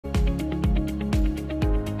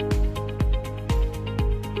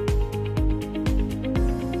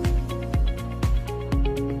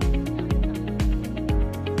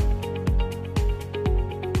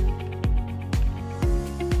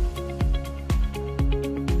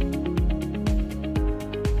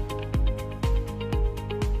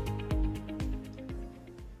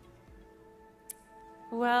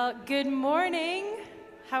Well, good morning.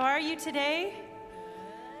 How are you today?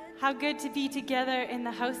 How good to be together in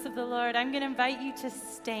the house of the Lord. I'm going to invite you to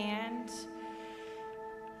stand.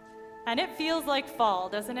 And it feels like fall,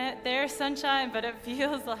 doesn't it? There's sunshine, but it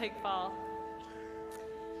feels like fall.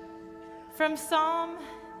 From Psalm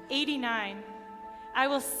 89, I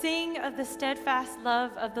will sing of the steadfast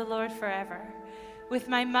love of the Lord forever. With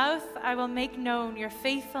my mouth, I will make known your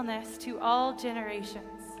faithfulness to all generations.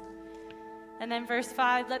 And then verse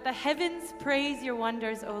 5, let the heavens praise your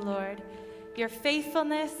wonders, O Lord, your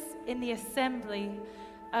faithfulness in the assembly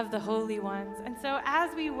of the holy ones. And so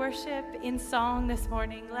as we worship in song this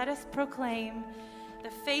morning, let us proclaim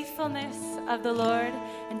the faithfulness of the Lord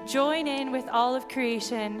and join in with all of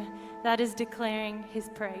creation that is declaring his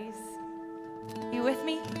praise. You with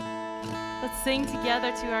me? Let's sing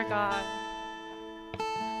together to our God.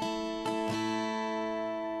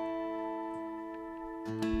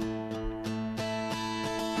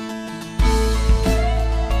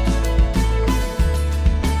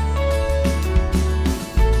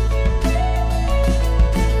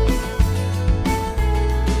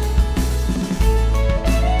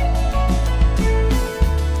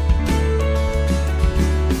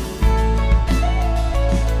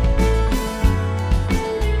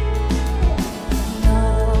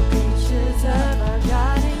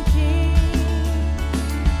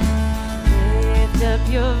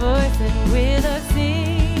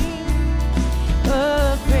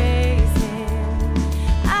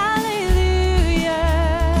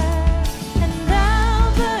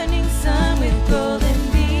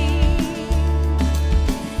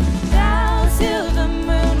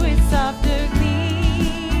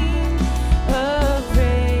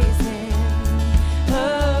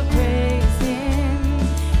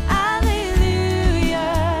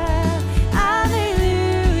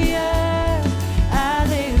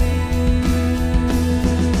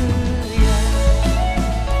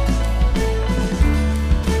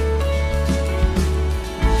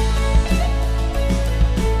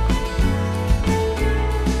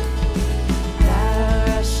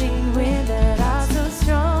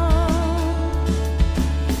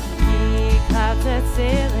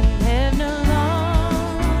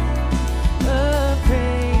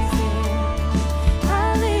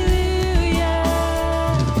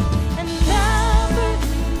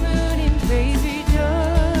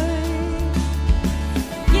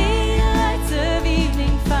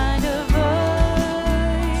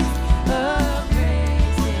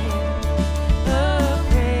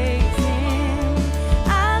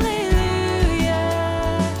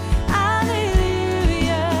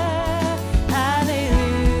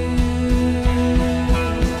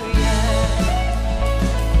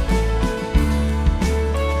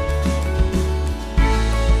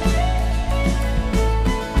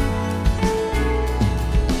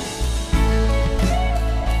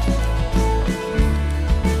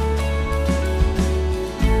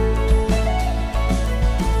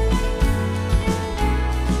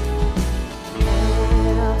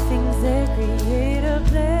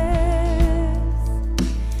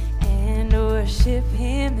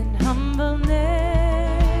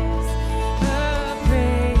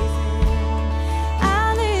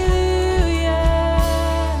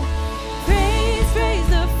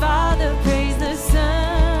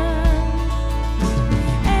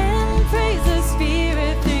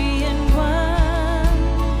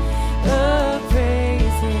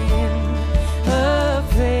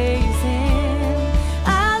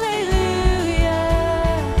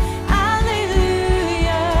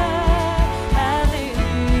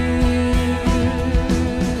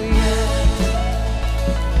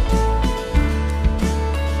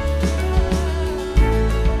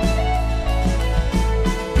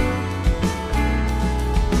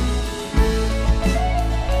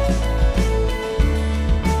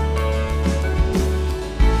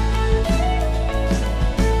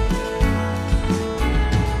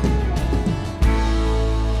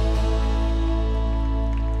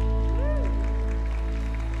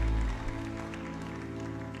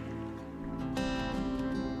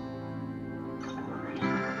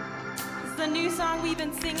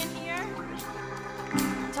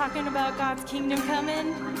 Kingdom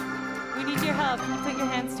coming. We need your help. Can you put your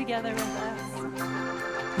hands together with us?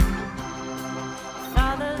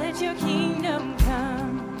 Father, let your kingdom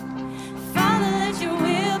come. Father, let your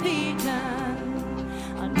will be done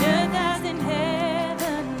on earth as in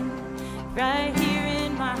heaven, right here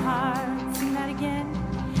in my heart. Sing that again.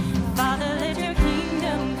 Father, let your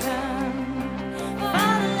kingdom come.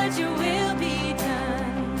 Father, let your will be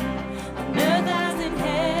done on earth as in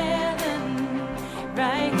heaven,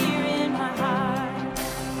 right here in my heart.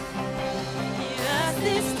 Give us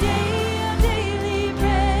this day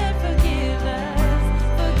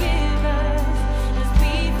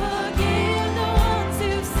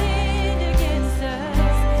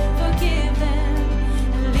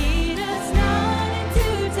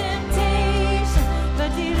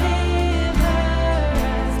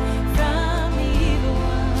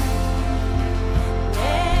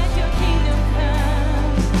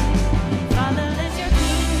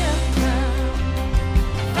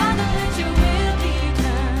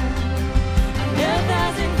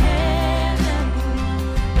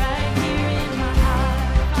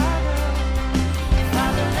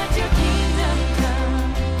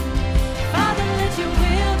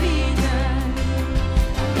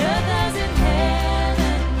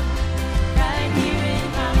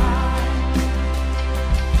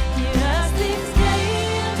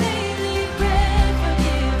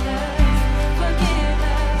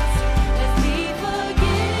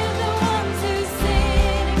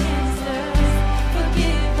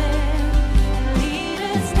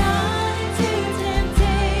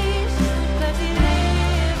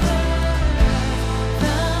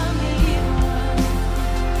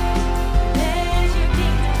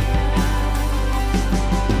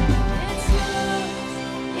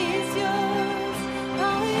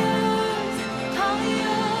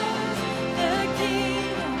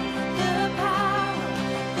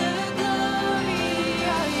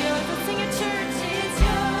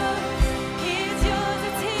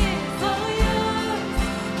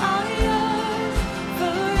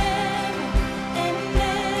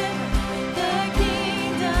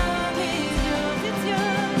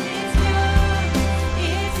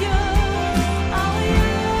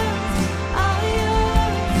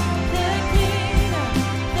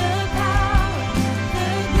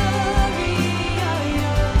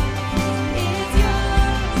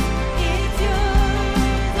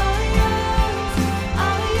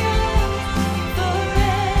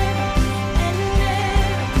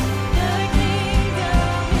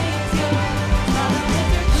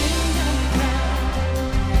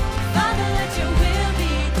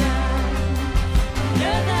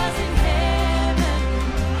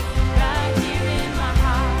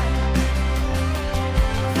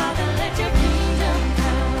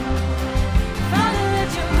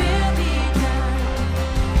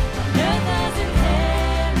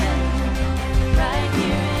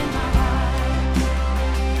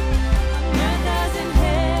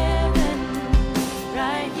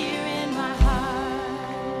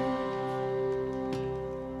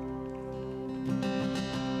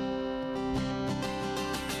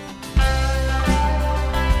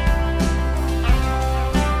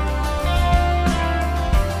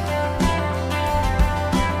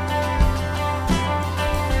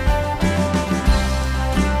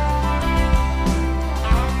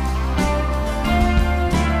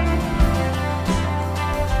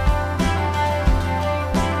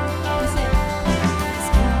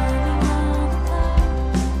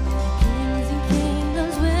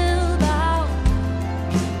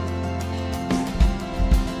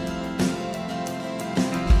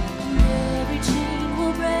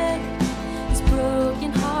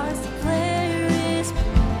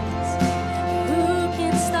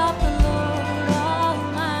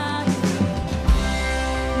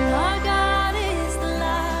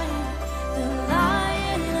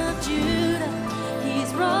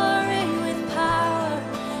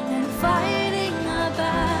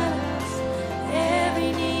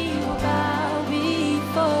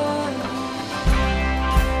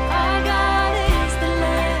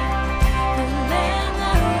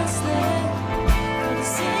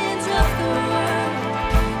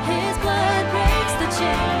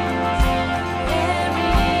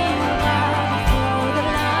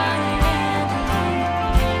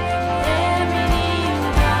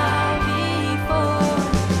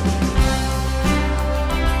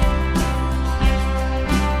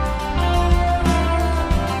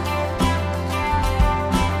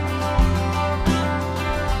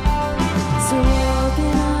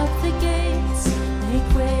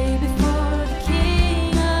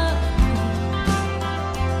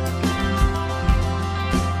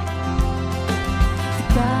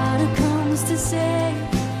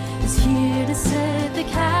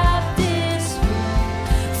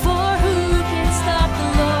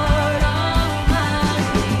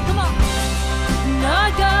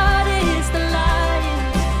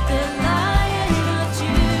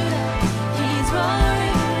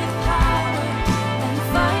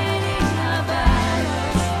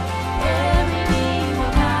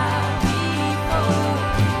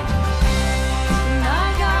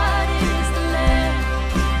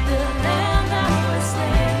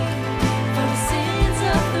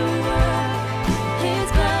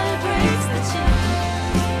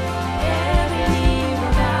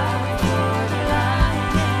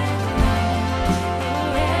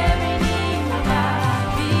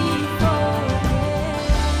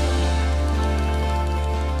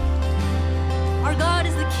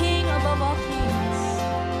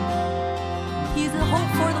He's the hope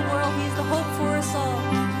for the world. He's the hope for us all.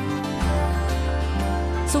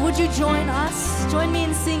 So would you join us? Join me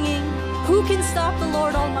in singing, Who Can Stop the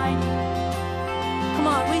Lord Almighty? Come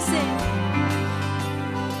on, we sing.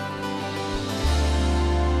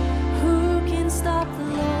 Who can stop the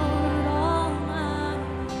Lord Almighty?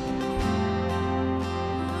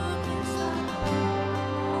 Who can stop the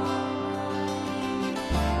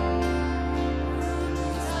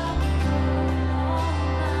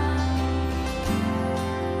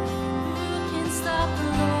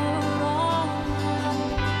Lord Almighty?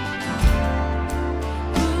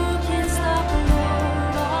 Who can stop the Lord Almighty? Who can stop the Lord Almighty?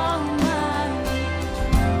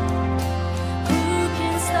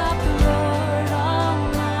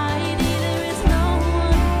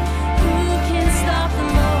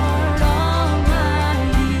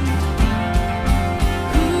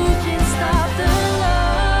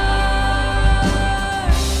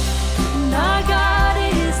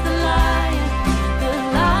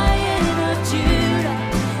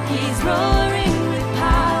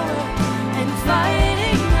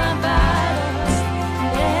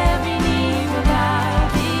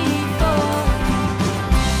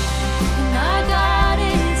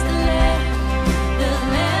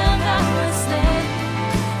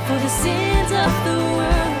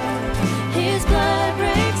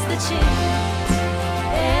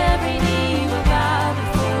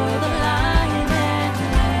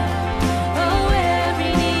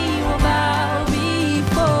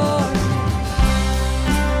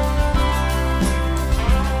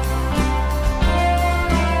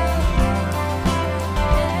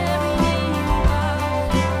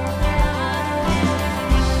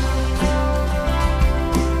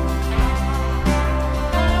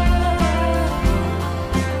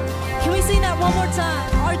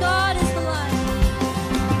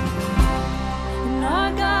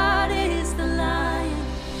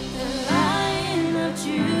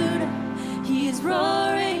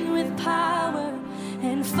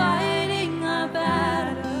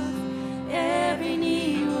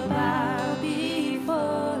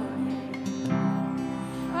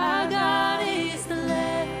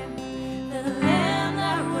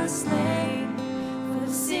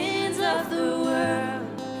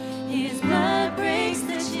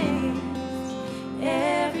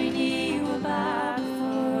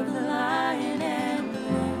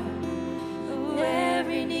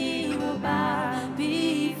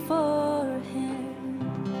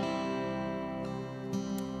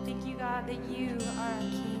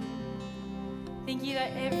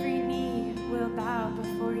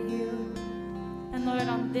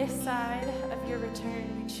 This side of your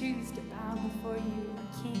return, we choose to bow before you,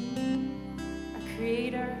 our King, our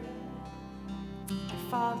Creator, our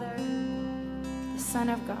Father, the Son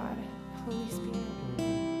of God, Holy Spirit.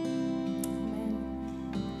 Amen.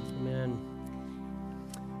 Amen.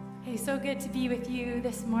 Hey, so good to be with you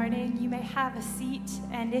this morning. You may have a seat,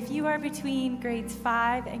 and if you are between grades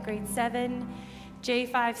 5 and grade 7,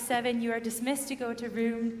 J57, you are dismissed to go to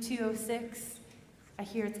room 206. I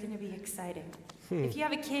hear it's going to be exciting. If you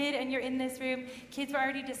have a kid and you're in this room, kids were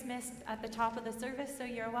already dismissed at the top of the service, so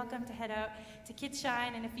you're welcome to head out to Kids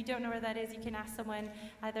Shine, and if you don't know where that is, you can ask someone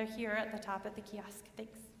either here or at the top at the kiosk.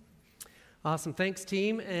 Thanks. Awesome. Thanks,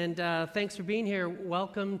 team, and thanks for being here.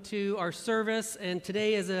 Welcome to our service, and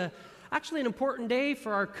today is actually an important day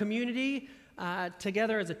for our community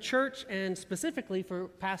together as a church, and specifically for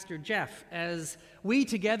Pastor Jeff, as we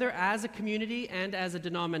together as a community and as a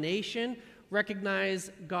denomination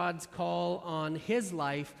recognize God's call on his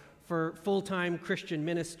life for full-time Christian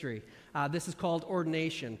ministry. This is called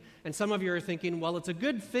ordination. And some of you are thinking, well, it's a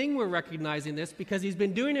good thing we're recognizing this because he's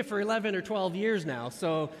been doing it for 11 or 12 years now.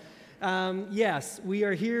 So yes, we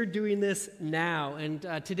are here doing this now. And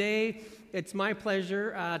today, it's my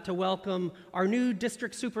pleasure to welcome our new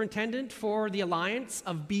district superintendent for the Alliance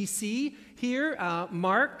of BC here.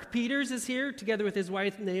 Mark Peters is here together with his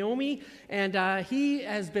wife Naomi, and he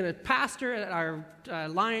has been a pastor at our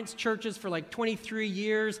Alliance churches for like 23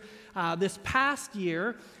 years. This past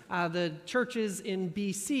year, the churches in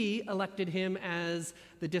BC elected him as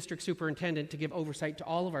the district superintendent to give oversight to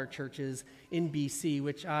all of our churches in BC,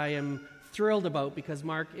 which I am thrilled about because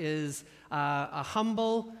Mark is a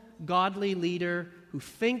humble, godly leader who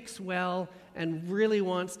thinks well and really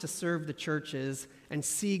wants to serve the churches and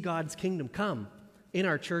see God's kingdom come in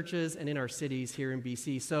our churches and in our cities here in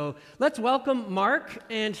BC. So let's welcome Mark,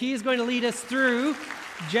 and he is going to lead us through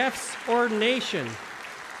Jeff's ordination.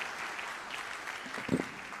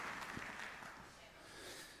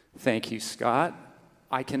 Thank you, Scott.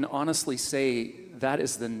 I can honestly say that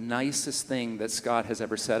is the nicest thing that Scott has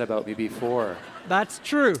ever said about me before. That's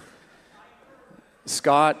true.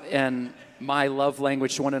 Scott and my love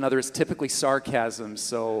language to one another is typically sarcasm,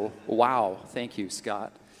 so wow, thank you,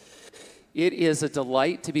 Scott. It is a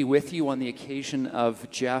delight to be with you on the occasion of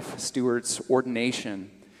Jeff Stewart's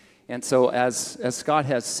ordination. And so as Scott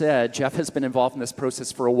has said, Jeff has been involved in this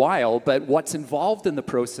process for a while, but what's involved in the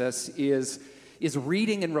process is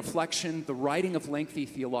reading and reflection, the writing of lengthy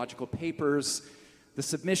theological papers, the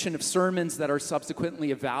submission of sermons that are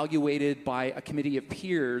subsequently evaluated by a committee of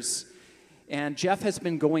peers. And Jeff has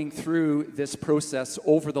been going through this process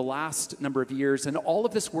over the last number of years, and all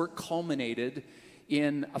of this work culminated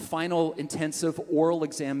in a final intensive oral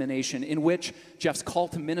examination in which Jeff's call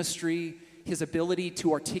to ministry, his ability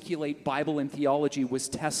to articulate Bible and theology was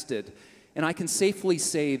tested. And I can safely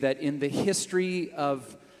say that in the history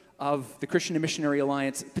of the Christian and Missionary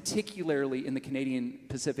Alliance, particularly in the Canadian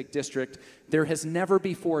Pacific District, there has never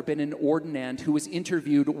before been an ordinand who was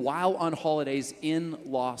interviewed while on holidays in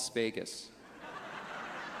Las Vegas.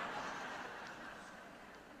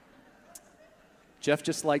 Jeff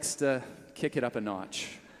just likes to kick it up a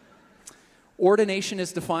notch. Ordination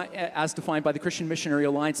as defined by the Christian Missionary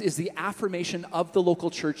Alliance is the affirmation of the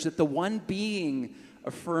local church that the one being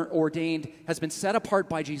ordained has been set apart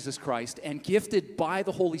by Jesus Christ and gifted by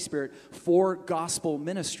the Holy Spirit for gospel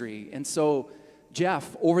ministry. And so,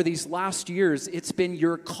 Jeff, over these last years, it's been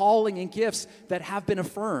your calling and gifts that have been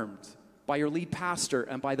affirmed by your lead pastor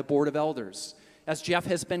and by the board of elders. As Jeff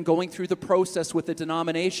has been going through the process with the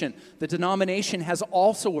denomination has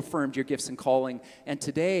also affirmed your gifts and calling. And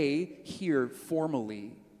today, here,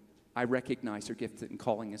 formally, I recognize your gift and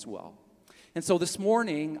calling as well. And so this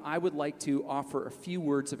morning, I would like to offer a few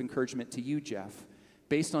words of encouragement to you, Jeff,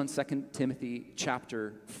 based on 2 Timothy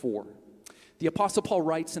chapter 4. The Apostle Paul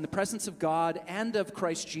writes, "In the presence of God and of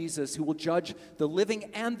Christ Jesus, who will judge the living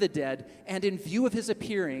and the dead, and in view of his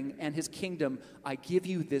appearing and his kingdom, I give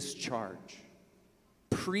you this charge.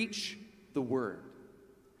 Preach the word.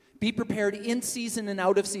 Be prepared in season and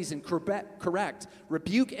out of season, correct,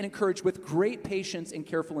 rebuke, and encourage with great patience and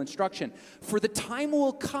careful instruction. For the time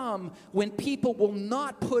will come when people will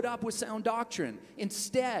not put up with sound doctrine.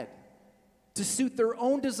 Instead, to suit their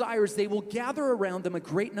own desires, they will gather around them a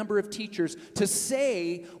great number of teachers to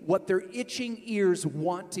say what their itching ears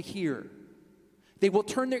want to hear. They will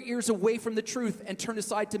turn their ears away from the truth and turn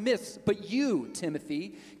aside to myths. But you,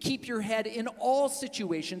 Timothy, keep your head in all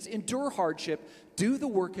situations, endure hardship, do the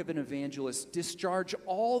work of an evangelist, discharge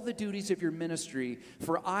all the duties of your ministry,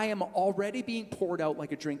 for I am already being poured out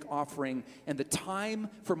like a drink offering, and the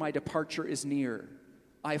time for my departure is near.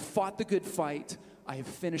 I have fought the good fight, I have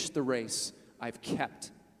finished the race, I have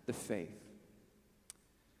kept the faith."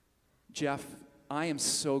 Jeff, I am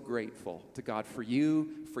so grateful to God for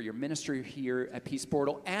you, for your ministry here at Peace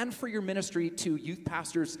Portal, and for your ministry to youth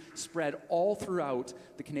pastors spread all throughout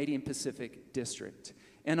the Canadian Pacific District.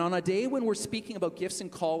 And on a day when we're speaking about gifts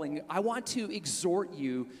and calling, I want to exhort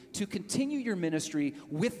you to continue your ministry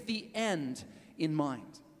with the end in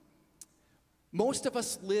mind. Most of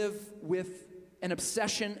us live with an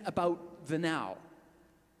obsession about the now.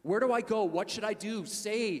 Where do I go? What should I do,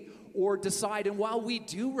 say, or decide? And while we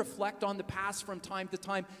do reflect on the past from time to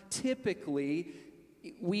time, typically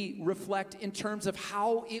we reflect in terms of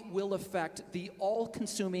how it will affect the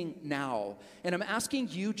all-consuming now. And I'm asking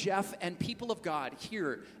you, Jeff, and people of God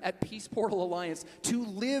here at Peace Portal Alliance to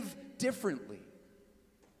live differently.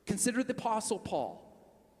 Consider the Apostle Paul.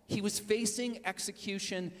 He was facing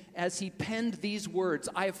execution as he penned these words,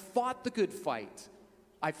 "I have fought the good fight.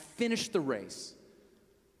 I've finished the race.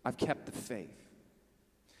 I've kept the faith."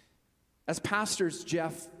 As pastors,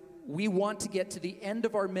 Jeff, we want to get to the end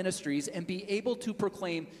of our ministries and be able to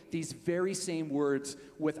proclaim these very same words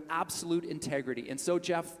with absolute integrity. And so,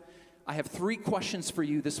 Jeff, I have 3 questions for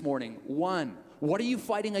you this morning. 1, what are you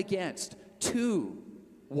fighting against? 2,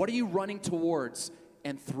 what are you running towards?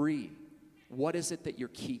 And 3, what is it that you're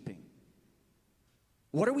keeping?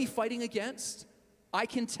 What are we fighting against? I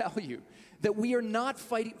can tell you that we are not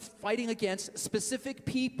fighting against specific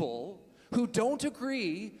people who don't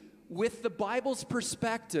agree with the Bible's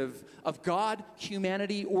perspective of God,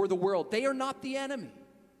 humanity, or the world. They are not the enemy.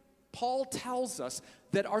 Paul tells us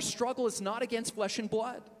that our struggle is not against flesh and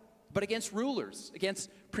blood, but against rulers, against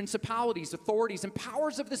principalities, authorities, and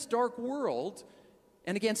powers of this dark world,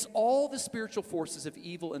 and against all the spiritual forces of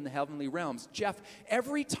evil in the heavenly realms. Jeff,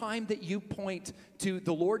 every time that you point to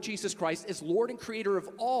the Lord Jesus Christ as Lord and Creator of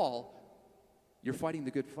all, you're fighting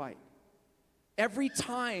the good fight. Every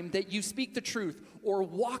time that you speak the truth or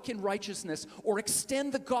walk in righteousness or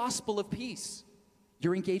extend the gospel of peace,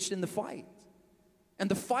 you're engaged in the fight. And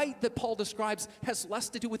the fight that Paul describes has less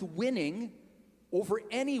to do with winning over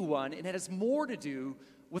anyone, and it has more to do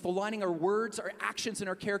with aligning our words, our actions, and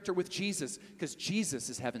our character with Jesus, because Jesus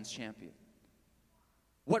is heaven's champion.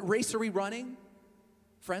 What race are we running?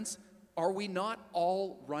 Friends, are we not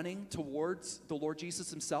all running towards the Lord Jesus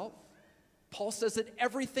himself? Paul says that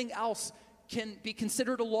everything else can be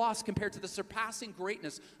considered a loss compared to the surpassing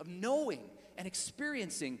greatness of knowing and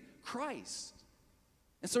experiencing Christ.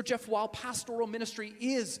 And so, Jeff, while pastoral ministry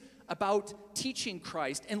is about teaching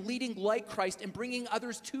Christ and leading like Christ and bringing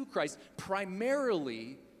others to Christ,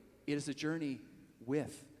 primarily it is a journey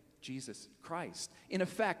with Jesus Christ. In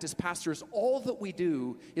effect, as pastors, all that we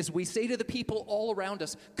do is we say to the people all around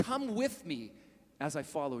us, come with me as I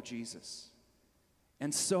follow Jesus.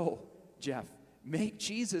 And so, Jeff, make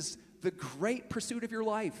Jesus the great pursuit of your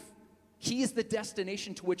life. He is the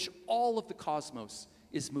destination to which all of the cosmos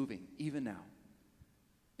is moving, even now.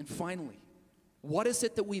 And finally, what is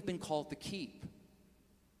it that we've been called to keep?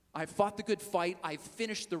 I've fought the good fight, I've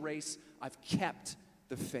finished the race, I've kept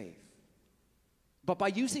the faith. But by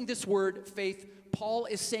using this word, faith, Paul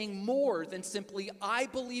is saying more than simply, I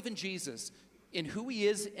believe in Jesus, in who he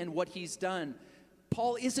is and what he's done.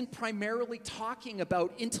 Paul isn't primarily talking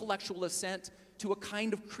about intellectual assent to a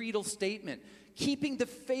kind of creedal statement. Keeping the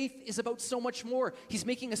faith is about so much more. He's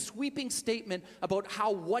making a sweeping statement about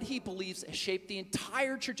how what he believes has shaped the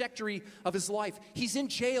entire trajectory of his life. He's in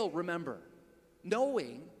jail, remember,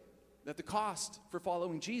 knowing that the cost for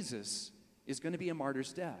following Jesus is going to be a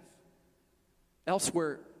martyr's death.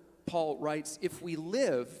 Elsewhere, Paul writes, if we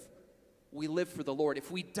live for the Lord. If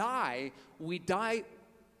we die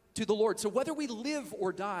to the Lord. So whether we live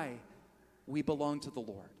or die, we belong to the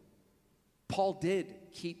Lord. Paul did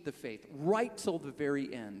keep the faith right till the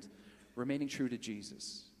very end, remaining true to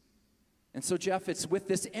Jesus. And so, Jeff, it's with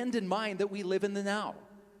this end in mind that we live in the now.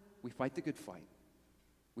 We fight the good fight.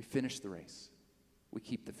 We finish the race. We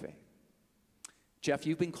keep the faith. Jeff,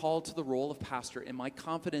 you've been called to the role of pastor, and my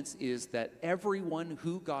confidence is that everyone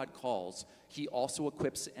who God calls, he also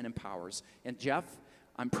equips and empowers. And Jeff,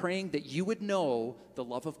 I'm praying that you would know the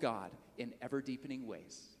love of God in ever-deepening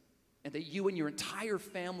ways, and that you and your entire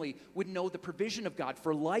family would know the provision of God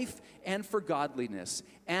for life and for godliness.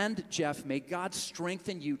 And Jeff, may God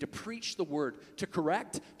strengthen you to preach the word, to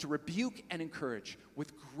correct, to rebuke, and encourage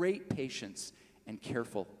with great patience and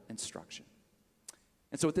careful instruction.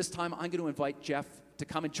 And so at this time, I'm going to invite Jeff to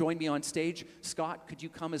come and join me on stage. Scott, could you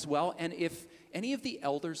come as well? And if any of the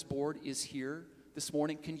elders board is here this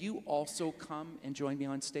morning, can you also come and join me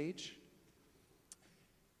on stage?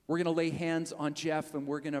 We're going to lay hands on Jeff, and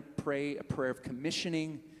we're going to pray a prayer of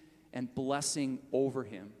commissioning and blessing over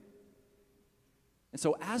him. And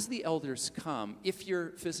so as the elders come, if you're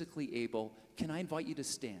physically able, can I invite you to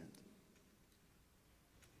stand?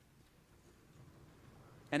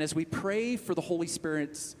 And as we pray for the Holy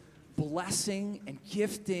Spirit's blessing and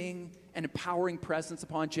gifting and empowering presence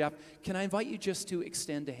upon Jeff, can I invite you just to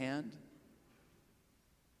extend a hand?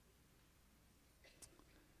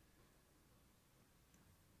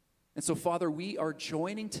 And so, Father, we are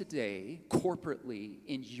joining today corporately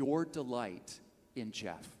in your delight in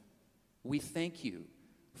Jeff. We thank you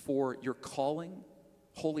for your calling,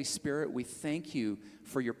 Holy Spirit. We thank you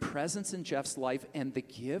for your presence in Jeff's life and the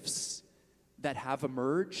gifts that have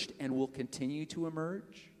emerged and will continue to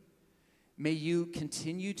emerge. May you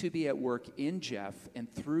continue to be at work in Jeff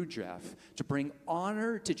and through Jeff to bring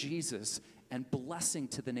honor to Jesus and blessing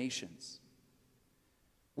to the nations.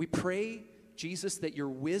 We pray, Jesus, that your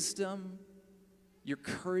wisdom, your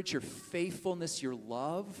courage, your faithfulness, your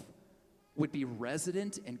love would be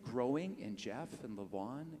resident and growing in Jeff and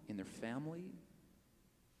Lavon, in their family.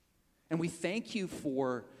 And we thank you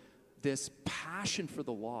for this passion for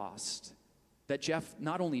the lost that Jeff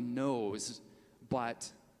not only knows, but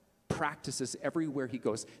practices everywhere he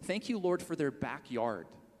goes. Thank you, Lord, for their backyard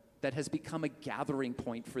that has become a gathering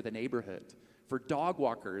point for the neighborhood, for dog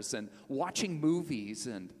walkers and watching movies.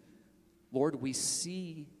 And Lord, we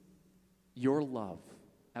see your love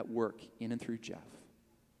at work in and through Jeff.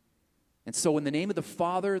 And so in the name of the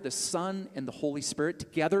Father, the Son, and the Holy Spirit,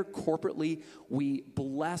 together corporately, we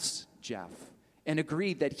bless Jeff and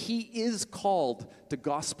agree that he is called to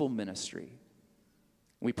gospel ministry.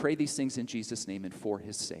 We pray these things in Jesus' name and for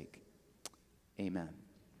his sake. Amen.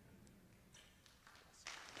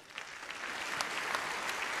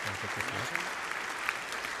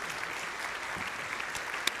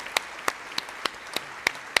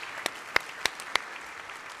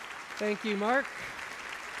 Thank you, Mark.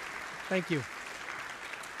 Thank you.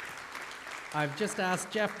 I've just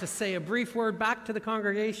asked Jeff to say a brief word back to the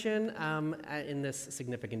congregation in this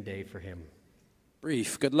significant day for him.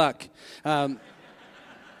 Brief. Good luck.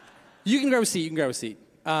 You can grab a seat.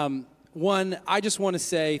 One, I just want to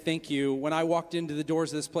say thank you. When I walked into the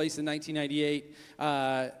doors of this place in 1998,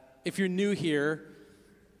 if you're new here,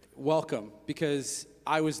 welcome, because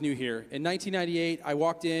I was new here. In 1998, I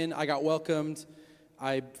walked in, I got welcomed,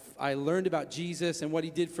 I learned about Jesus and what he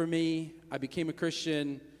did for me. I became a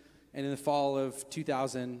Christian, and in the fall of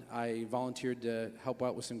 2000, I volunteered to help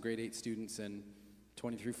out with some grade 8 students, and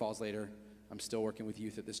 23 falls later, I'm still working with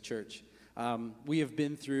youth at this church. We have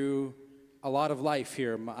been through a lot of life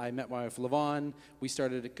here. I met my wife, Lavon. We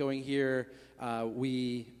started going here.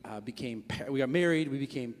 We got married. We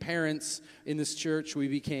became parents in this church. We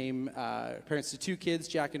became parents to 2 kids,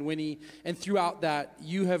 Jack and Winnie. And throughout that,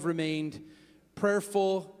 you have remained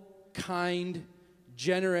prayerful, kind,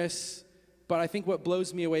 generous. But I think what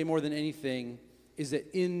blows me away more than anything is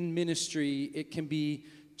that in ministry, it can be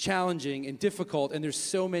challenging and difficult, and there's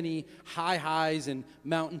so many highs and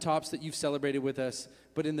mountaintops that you've celebrated with us.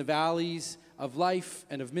 But in the valleys of life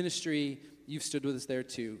and of ministry, you've stood with us there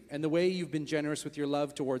too. And the way you've been generous with your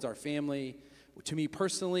love towards our family, to me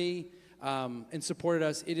personally, and supported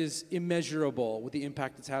us, it is immeasurable with the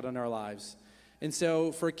impact it's had on our lives. And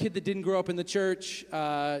so for a kid that didn't grow up in the church,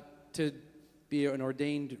 to be an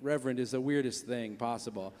ordained reverend is the weirdest thing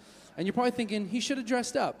possible. And you're probably thinking, he should have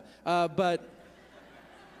dressed up. But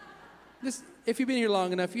if you've been here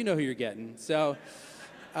long enough, you know who you're getting. So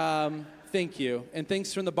thank you. And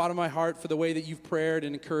thanks from the bottom of my heart for the way that you've prayed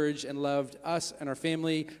and encouraged and loved us and our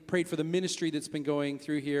family, prayed for the ministry that's been going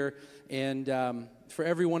through here, and for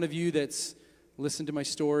every one of you that's listened to my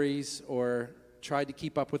stories or tried to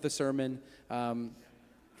keep up with the sermon,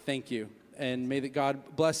 thank you. And may that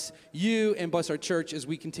God bless you and bless our church as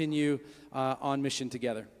we continue on mission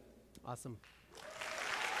together. Awesome.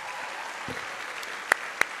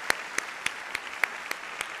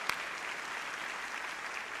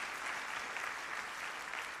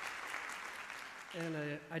 And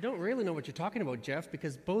I don't really know what you're talking about, Jeff,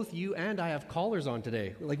 because both you and I have collars on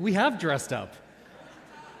today. Like, we have dressed up.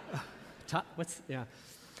 Yeah.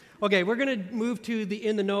 Okay, we're going to move to the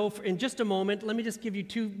In the Know in just a moment. Let me just give you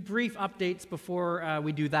 2 brief updates before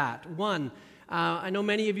we do that. One, I know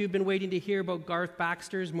many of you have been waiting to hear about Garth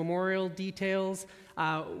Baxter's memorial details.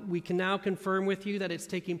 We can now confirm with you that it's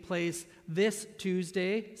taking place this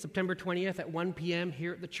Tuesday, September 20th at 1 p.m.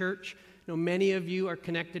 here at the church. I know many of you are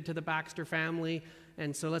connected to the Baxter family,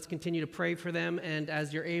 and so let's continue to pray for them, and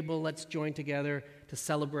as you're able, let's join together to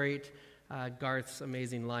celebrate Garth's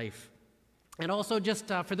amazing life. And also, just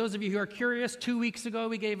for those of you who are curious, 2 weeks ago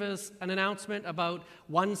we gave us an announcement about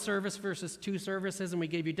 1 service versus 2 services, and we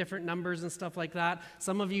gave you different numbers and stuff like that.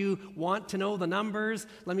 Some of you want to know the numbers.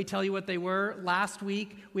 Let me tell you what they were. Last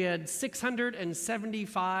week we had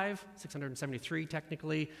 673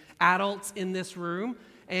 technically, adults in this room.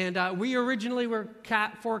 And we originally were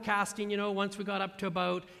forecasting, once we got up to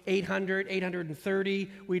about 800, 830,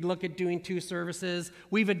 we'd look at doing 2 services.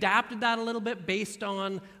 We've adapted that a little bit based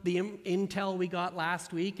on the intel we got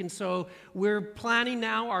last week. And so we're planning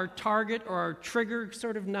now our target or our trigger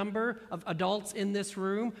sort of number of adults in this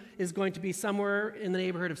room is going to be somewhere in the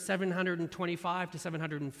neighborhood of 725 to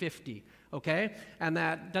 750, okay? And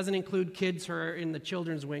that doesn't include kids who are in the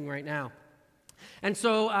children's wing right now. And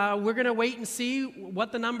so we're going to wait and see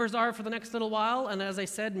what the numbers are for the next little while, and as I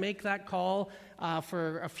said, make that call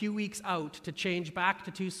for a few weeks out to change back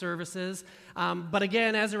to 2 services. But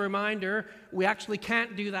again, as a reminder, we actually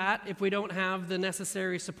can't do that if we don't have the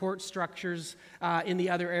necessary support structures in the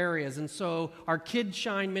other areas. And so our Kids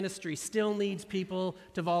Shine ministry still needs people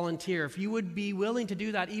to volunteer. If you would be willing to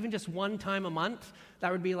do that even just 1 time a month,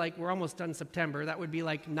 that would be like, we're almost done September, that would be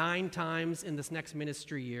like 9 times in this next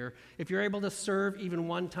ministry year. If you're able to serve even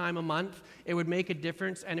 1 time a month, it would make a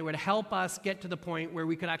difference, and it would help us get to the point where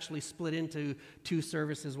we could actually split into 2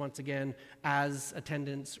 services once again as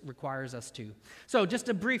attendance requires us to. So just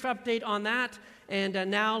a brief update on that, and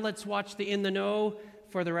now let's watch the In the Know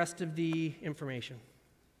for the rest of the information.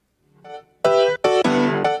 Hey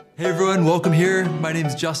everyone, welcome here. My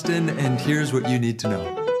name's Justin, and here's what you need to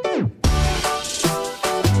know.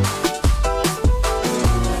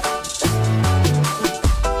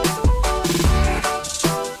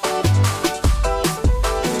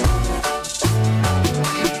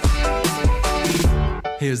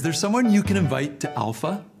 Hey, is there someone you can invite to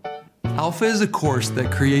Alpha? Alpha is a course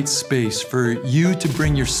that creates space for you to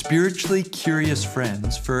bring your spiritually curious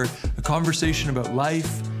friends for a conversation about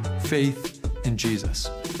life, faith, and Jesus.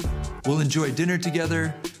 We'll enjoy dinner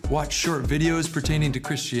together, watch short videos pertaining to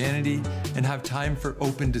Christianity, and have time for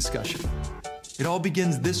open discussion. It all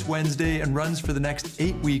begins this Wednesday and runs for the next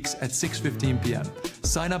 8 weeks at 6:15 p.m.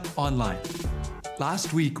 Sign up online.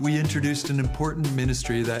 Last week, we introduced an important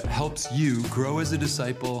ministry that helps you grow as a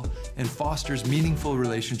disciple and fosters meaningful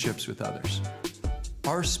relationships with others.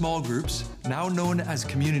 Our small groups, now known as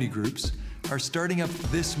community groups, are starting up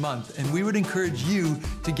this month, and we would encourage you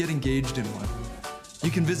to get engaged in one.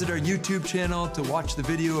 You can visit our YouTube channel to watch the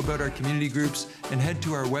video about our community groups and head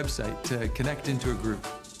to our website to connect into a group.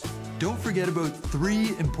 Don't forget about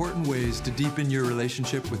 3 important ways to deepen your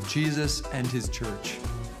relationship with Jesus and His church.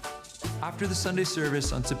 After the Sunday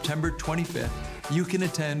service on September 25th, you can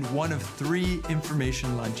attend one of 3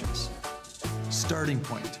 information lunches. Starting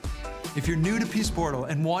point. If you're new to Peace Portal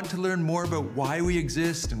and want to learn more about why we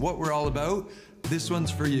exist and what we're all about, this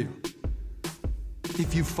one's for you.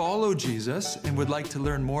 If you follow Jesus and would like to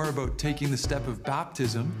learn more about taking the step of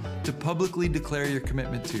baptism to publicly declare your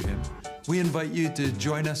commitment to Him, we invite you to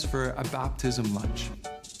join us for a baptism lunch.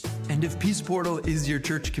 And if Peace Portal is your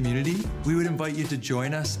church community, we would invite you to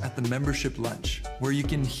join us at the membership lunch, where you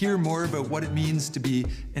can hear more about what it means to be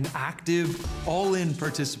an active, all-in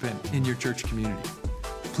participant in your church community.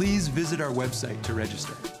 Please visit our website to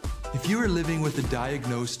register. If you are living with a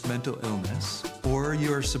diagnosed mental illness, or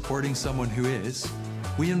you are supporting someone who is,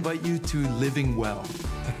 we invite you to Living Well,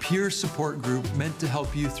 a peer support group meant to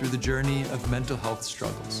help you through the journey of mental health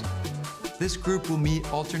struggles. This group will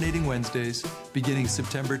meet alternating Wednesdays beginning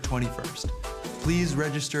September 21st. Please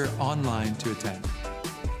register online to attend.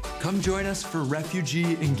 Come join us for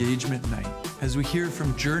Refugee Engagement Night as we hear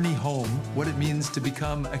from Journey Home what it means to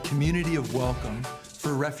become a community of welcome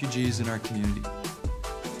for refugees in our community.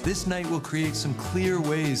 This night will create some clear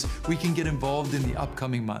ways we can get involved in the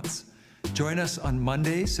upcoming months. Join us on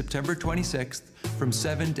Monday, September 26th from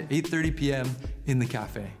 7 to 8:30 p.m. in the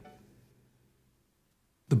cafe.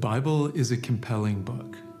 The Bible is a compelling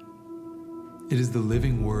book. It is the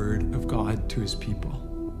living word of God to His people.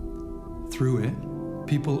 Through it,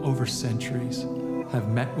 people over centuries have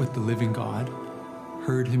met with the living God,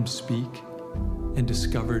 heard Him speak, and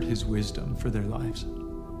discovered His wisdom for their lives.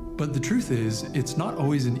 But the truth is, it's not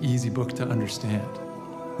always an easy book to understand.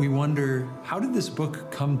 We wonder, how did this book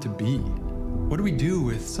come to be? What do we do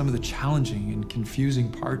with some of the challenging and confusing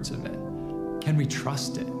parts of it? Can we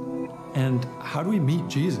trust it? And how do we meet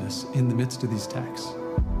Jesus in the midst of these texts?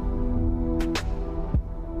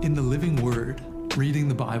 In the living word, reading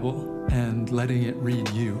the Bible and letting it read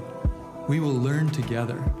you, we will learn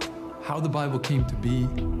together how the Bible came to be,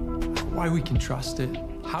 why we can trust it,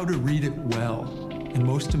 how to read it well, and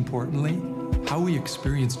most importantly, how we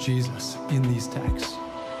experience Jesus in these texts.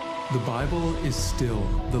 The Bible is still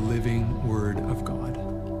the living word of God,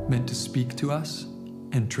 meant to speak to us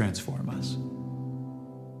and transform us.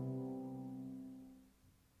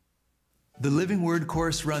 The Living Word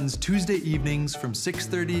course runs Tuesday evenings from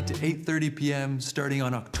 6:30 to 8:30 p.m. starting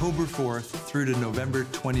on October 4th through to November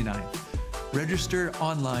 29th. Register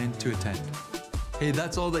online to attend. Hey,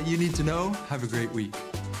 that's all that you need to know. Have a great week.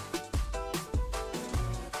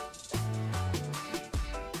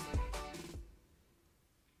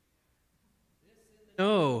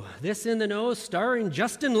 This in the Know, starring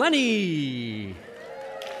Justin Lenny.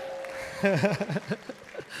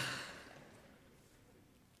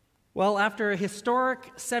 Well, after a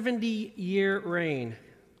historic 70-year reign,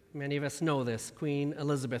 many of us know this, Queen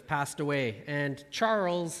Elizabeth passed away, and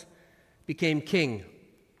Charles became king.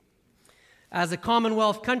 As a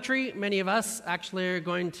Commonwealth country, many of us actually are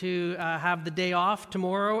going to have the day off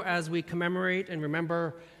tomorrow as we commemorate and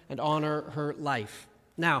remember and honor her life.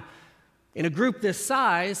 Now, in a group this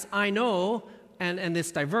size, I know, and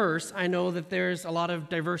this diverse, I know that there's a lot of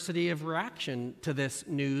diversity of reaction to this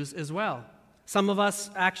news as well. Some of us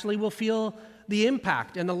actually will feel the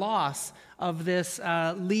impact and the loss of this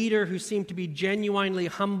leader who seemed to be genuinely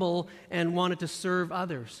humble and wanted to serve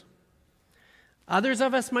others. Others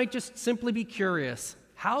of us might just simply be curious.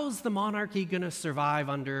 How's the monarchy going to survive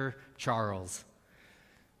under Charles?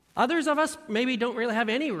 Others of us maybe don't really have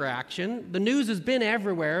any reaction. The news has been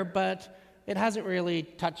everywhere, but it hasn't really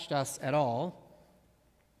touched us at all.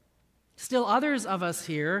 Still, others of us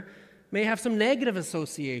here may have some negative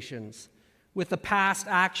associations with the past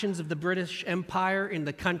actions of the British Empire in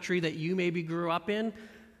the country that you maybe grew up in.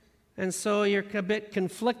 And so you're a bit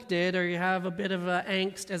conflicted, or you have a bit of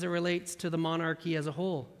angst as it relates to the monarchy as a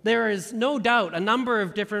whole. There is no doubt a number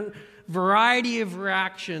of different variety of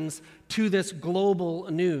reactions to this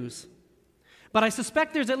global news. But I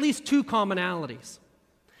suspect there's at least 2 commonalities.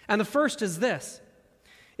 And the first is this.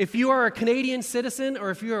 If you are a Canadian citizen, or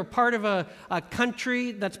if you are part of a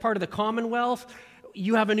country that's part of the Commonwealth,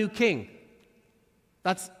 you have a new king.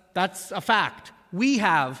 That's a fact. We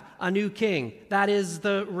have a new king. That is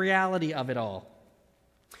the reality of it all.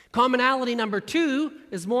 Commonality number 2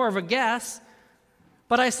 is more of a guess,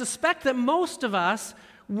 but I suspect that most of us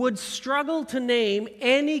would struggle to name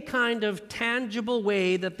any kind of tangible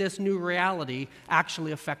way that this new reality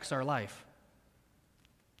actually affects our life.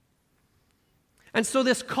 And so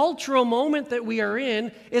this cultural moment that we are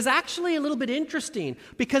in is actually a little bit interesting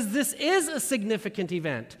because this is a significant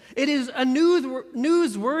event. It is a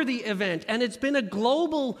newsworthy event, and it's been a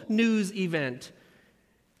global news event.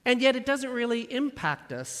 And yet it doesn't really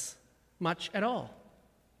impact us much at all.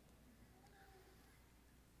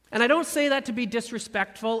 And I don't say that to be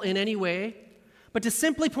disrespectful in any way, but to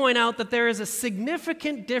simply point out that there is a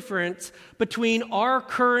significant difference between our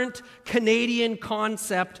current Canadian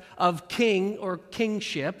concept of king or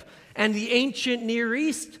kingship and the ancient Near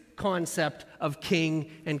East concept of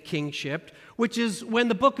king and kingship, which is when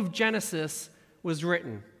the book of Genesis was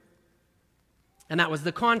written. And that was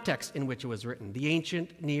the context in which it was written, the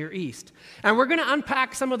ancient Near East. And we're going to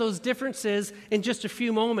unpack some of those differences in just a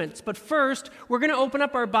few moments. But first, we're going to open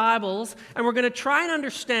up our Bibles and we're going to try and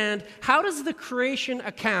understand how does the creation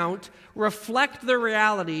account reflect the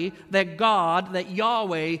reality that God, that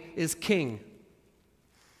Yahweh, is king.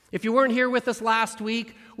 If you weren't here with us last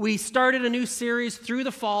week, we started a new series through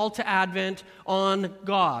the fall to Advent on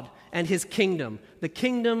God and his kingdom, the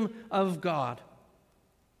kingdom of God.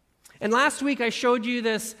 And last week I showed you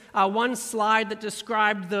this one slide that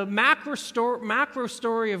described the macro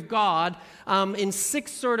story of God in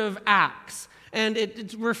 6 sort of acts. And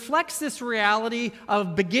it reflects this reality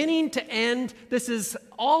of beginning to end. This is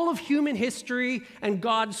all of human history and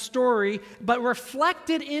God's story, but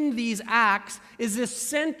reflected in these acts is this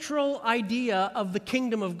central idea of the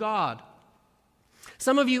kingdom of God.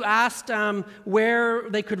 Some of you asked where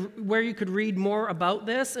you could read more about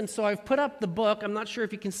this, and so I've put up the book. I'm not sure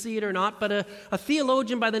if you can see it or not, but a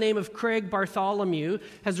theologian by the name of Craig Bartholomew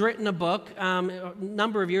has written a book a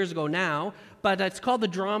number of years ago now, but it's called The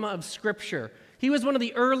Drama of Scripture. He was one of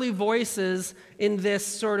the early voices in this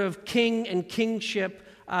sort of king and kingship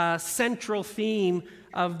central theme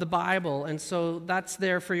of the Bible, and so that's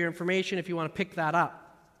there for your information if you want to pick that up.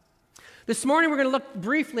 This morning we're going to look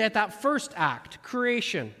briefly at that first act,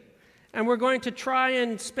 creation. And we're going to try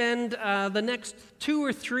and spend the next 2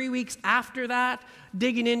 or 3 weeks after that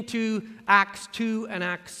digging into Acts 2 and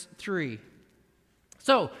Acts 3.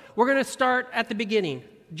 So we're going to start at the beginning,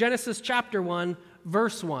 Genesis chapter 1,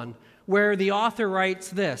 verse 1, where the author writes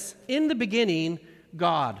this, "In the beginning,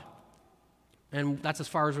 God." And that's as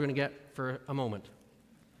far as we're going to get for a moment.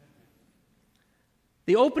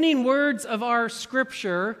 The opening words of our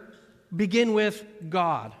scripture begin with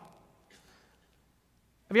God.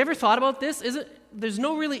 Have you ever thought about this? There's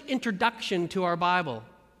no really introduction to our Bible.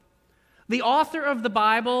 The author of the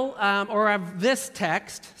Bible, of this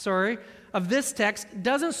text,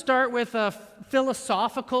 doesn't start with a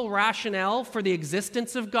philosophical rationale for the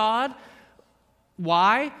existence of God.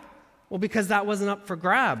 Why? Well, because that wasn't up for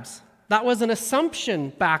grabs. That was an assumption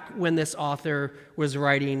back when this author was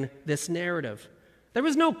writing this narrative. There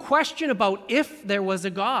was no question about if there was a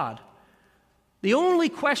God. The only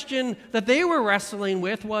question that they were wrestling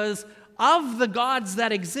with was, of the gods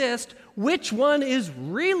that exist, which one is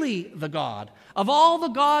really the God? Of all the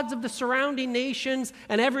gods of the surrounding nations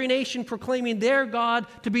and every nation proclaiming their God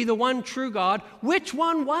to be the one true God, which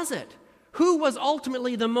one was it? Who was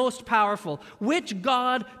ultimately the most powerful? Which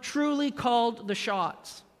God truly called the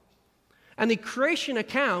shots? And the creation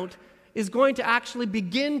account is going to actually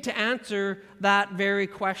begin to answer that very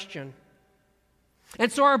question. And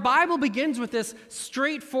so our Bible begins with this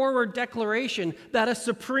straightforward declaration that a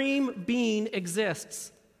supreme being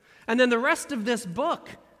exists. And then the rest of this book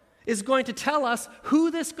is going to tell us who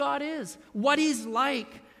this God is, what he's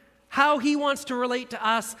like, how he wants to relate to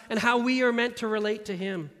us, and how we are meant to relate to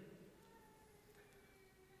him.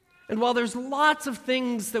 And while there's lots of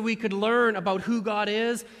things that we could learn about who God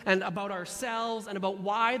is and about ourselves and about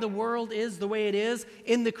why the world is the way it is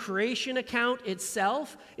in the creation account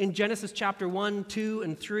itself, in Genesis chapter 1, 2,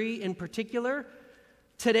 and 3 in particular,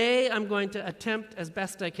 today I'm going to attempt as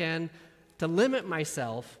best I can to limit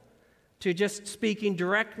myself to just speaking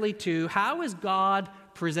directly to how is God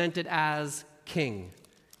presented as king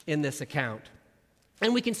in this account.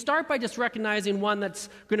 And we can start by just recognizing one that's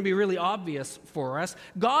going to be really obvious for us.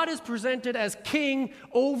 God is presented as king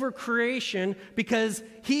over creation because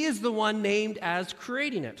he is the one named as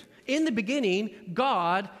creating it. In the beginning,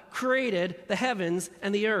 God created the heavens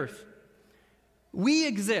and the earth. We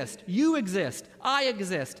exist, you exist, I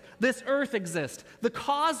exist, this earth exists. The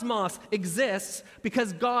cosmos exists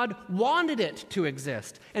because God wanted it to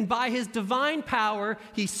exist. And by his divine power,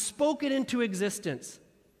 he spoke it into existence.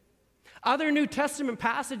 Other New Testament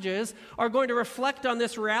passages are going to reflect on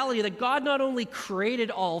this reality that God not only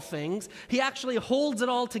created all things, he actually holds it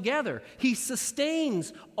all together. He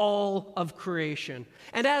sustains all of creation.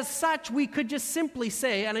 And as such, we could just simply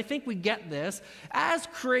say, and I think we get this, as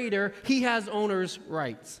creator, he has owner's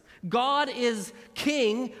rights. God is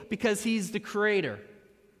king because he's the creator.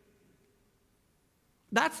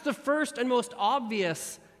 That's the first and most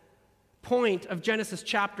obvious point of Genesis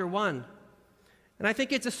chapter 1. And I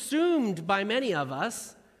think it's assumed by many of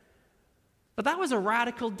us, but that was a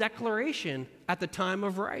radical declaration at the time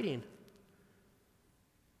of writing.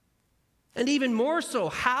 And even more so,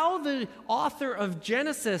 how the author of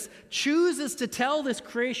Genesis chooses to tell this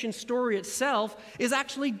creation story itself is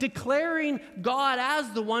actually declaring God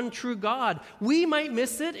as the one true God. We might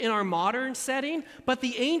miss it in our modern setting, but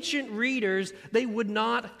the ancient readers, they would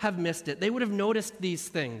not have missed it. They would have noticed these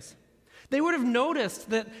things. They would have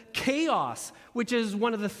noticed that chaos, which is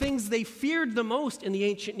one of the things they feared the most in the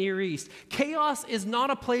ancient Near East, chaos is not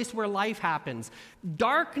a place where life happens.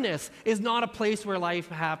 Darkness is not a place where life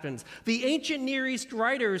happens. The ancient Near East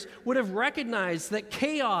writers would have recognized that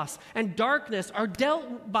chaos and darkness are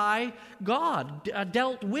dealt by God,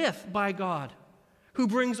 dealt with by God, who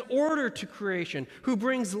brings order to creation, who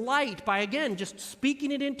brings light by, again, just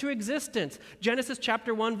speaking it into existence. Genesis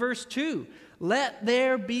chapter 1, verse 2. Let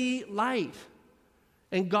there be light.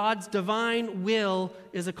 And God's divine will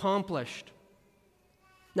is accomplished.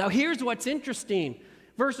 Now here's what's interesting.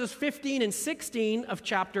 Verses 15 and 16 of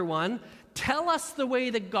chapter 1 tell us the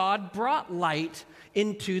way that God brought light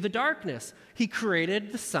into the darkness. He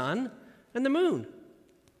created the sun and the moon.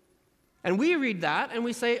 And we read that and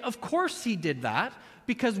we say, of course he did that,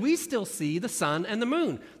 because we still see the sun and the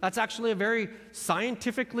moon. That's actually a very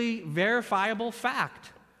scientifically verifiable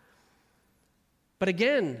fact. But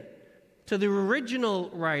again, to the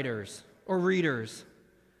original writers or readers,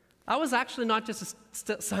 that was actually not just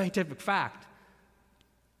a scientific fact.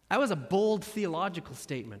 That was a bold theological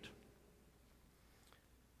statement.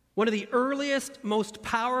 One of the earliest, most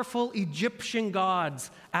powerful Egyptian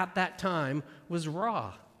gods at that time was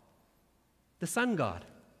Ra, the sun god,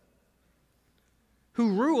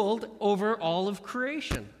 who ruled over all of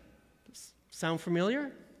creation. Sound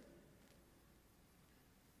familiar?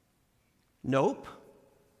 Nope,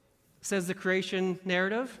 says the creation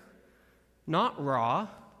narrative. Not Ra,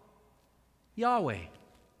 Yahweh.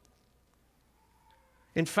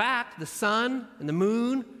 In fact, the sun and the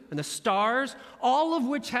moon and the stars, all of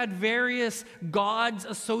which had various gods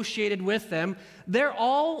associated with them, they're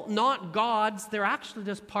all not gods. They're actually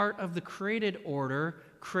just part of the created order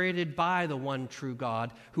created by the one true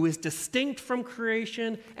God, who is distinct from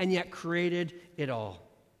creation and yet created it all.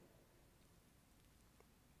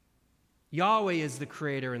 Yahweh is the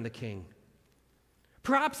creator and the king.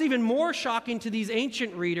 Perhaps even more shocking to these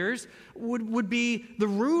ancient readers would be the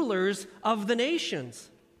rulers of the nations.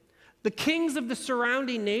 The kings of the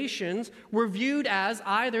surrounding nations were viewed as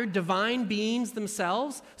either divine beings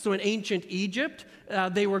themselves, so in ancient Egypt,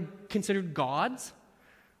 they were considered gods,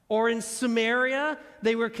 or in Sumeria,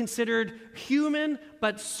 they were considered human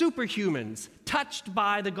but superhumans, touched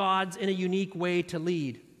by the gods in a unique way to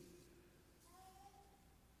lead.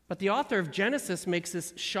 But the author of Genesis makes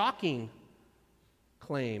this shocking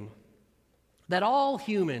claim that all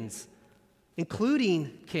humans,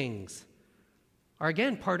 including kings, are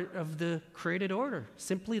again part of the created order.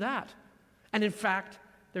 Simply that. And in fact,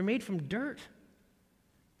 they're made from dirt.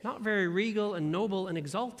 Not very regal and noble and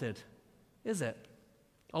exalted, is it?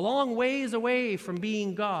 A long ways away from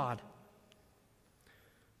being God.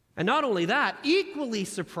 And not only that, equally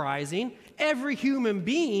surprising, every human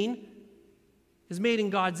being is made in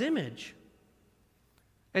God's image.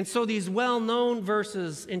 And so these well-known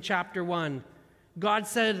verses in chapter 1, God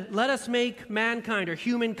said, let us make mankind or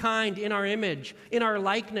humankind in our image, in our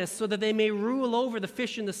likeness, so that they may rule over the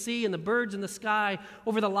fish in the sea and the birds in the sky,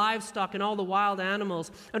 over the livestock and all the wild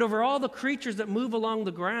animals, and over all the creatures that move along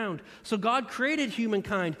the ground. So God created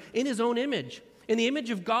humankind in his own image. In the image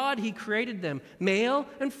of God, he created them. Male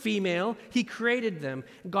and female, he created them.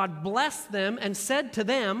 God blessed them and said to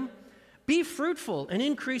them, be fruitful and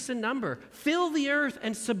increase in number. Fill the earth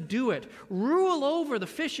and subdue it. Rule over the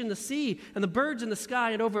fish in the sea and the birds in the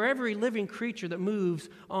sky and over every living creature that moves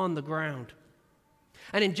on the ground.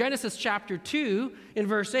 And in Genesis chapter 2, in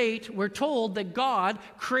verse 8, we're told that God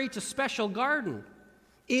creates a special garden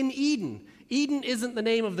in Eden. Eden isn't the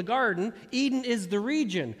name of the garden. Eden is the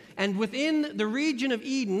region. And within the region of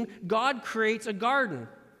Eden, God creates a garden.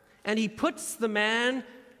 And he puts the man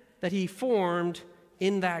that he formed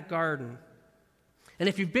in that garden. And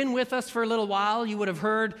if you've been with us for a little while, you would have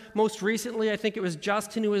heard most recently, I think it was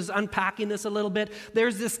Justin who was unpacking this a little bit,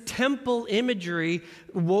 there's this temple imagery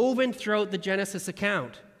woven throughout the Genesis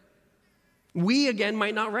account. We, again,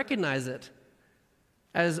 might not recognize it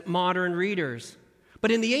as modern readers. But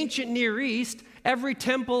in the ancient Near East, every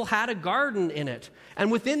temple had a garden in it.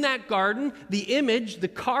 And within that garden, the image, the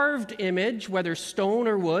carved image, whether stone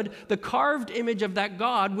or wood, the carved image of that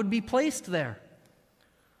god would be placed there.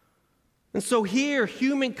 And so here,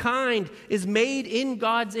 humankind is made in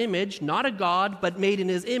God's image, not a god, but made in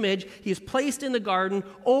his image. He is placed in the garden,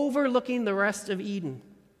 overlooking the rest of Eden.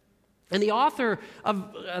 And the author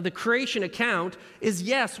of the creation account is,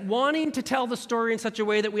 yes, wanting to tell the story in such a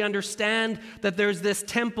way that we understand that there's this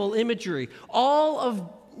temple imagery. All of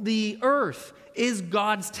the earth is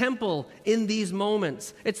God's temple in these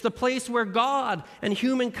moments. It's the place where God and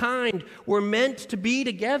humankind were meant to be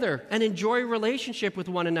together and enjoy relationship with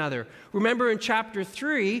one another. Remember in chapter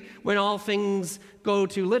 3, when all things go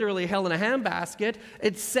to literally hell in a handbasket,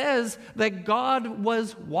 it says that God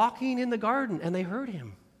was walking in the garden and they heard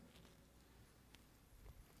him.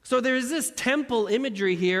 So there is this temple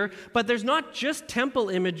imagery here, but there's not just temple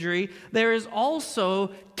imagery, there is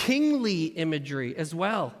also kingly imagery as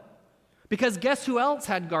well. Because guess who else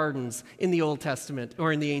had gardens in the Old Testament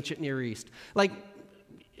or in the ancient Near East? Like,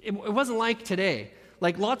 it wasn't like today.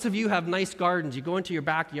 Like, lots of you have nice gardens. You go into your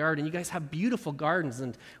backyard and you guys have beautiful gardens,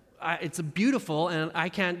 and it's beautiful, and I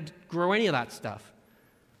can't grow any of that stuff.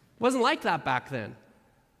 It wasn't like that back then.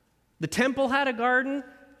 The temple had a garden,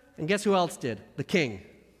 and guess who else did? The king.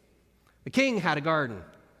 The king had a garden.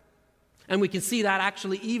 And we can see that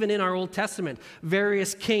actually even in our Old Testament.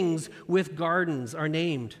 Various kings with gardens are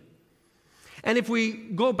named. And if we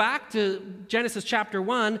go back to Genesis chapter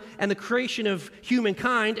 1 and the creation of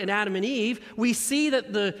humankind and Adam and Eve, we see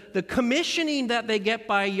that the commissioning that they get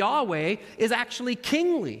by Yahweh is actually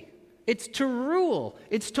kingly. It's to rule.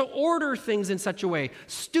 It's to order things in such a way,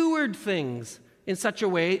 steward things in such a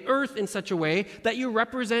way, earth in such a way that you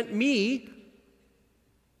represent me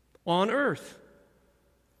on earth.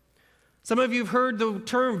 Some of you have heard the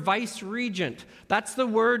term vice-regent. That's the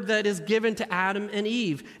word that is given to Adam and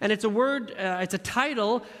Eve. And it's a word, it's a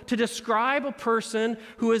title to describe a person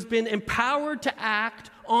who has been empowered to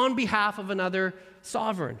act on behalf of another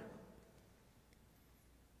sovereign.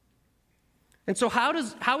 And so how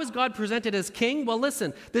is God presented as king? Well,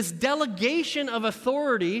 listen, this delegation of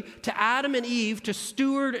authority to Adam and Eve to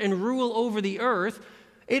steward and rule over the earth,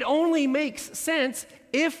 it only makes sense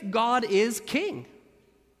if God is king.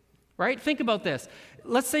 Right? Think about this.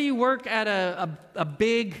 Let's say you work at a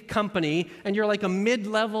big company and you're like a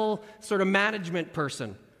mid-level sort of management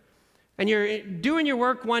person. And you're doing your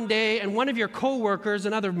work one day and one of your coworkers,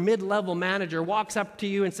 another mid-level manager, walks up to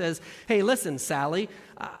you and says, "Hey, listen, Sally,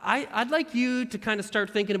 I'd like you to kind of start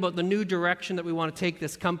thinking about the new direction that we want to take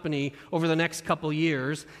this company over the next couple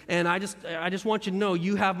years. And I just want you to know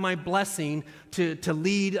you have my blessing to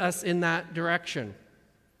lead us in that direction."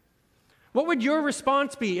 What would your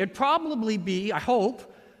response be? It'd probably be, I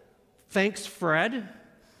hope, "Thanks, Fred.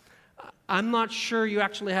 I'm not sure you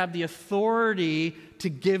actually have the authority to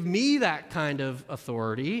give me that kind of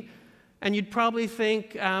authority." And you'd probably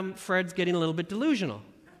think, Fred's getting a little bit delusional.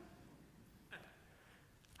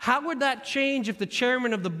 How would that change if the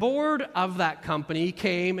chairman of the board of that company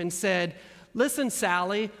came and said, "Listen,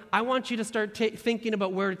 Sally, I want you to start thinking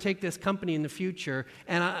about where to take this company in the future,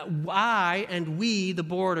 and I and we, the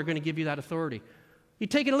board, are going to give you that authority."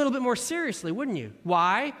 You'd take it a little bit more seriously, wouldn't you?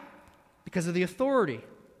 Why? Because of the authority.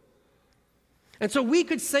 And so we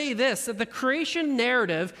could say this, that the creation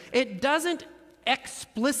narrative, it doesn't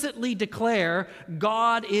explicitly declare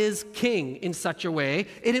God is king in such a way.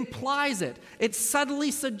 It implies it. It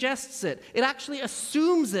subtly suggests it. It actually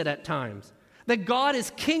assumes it at times. That God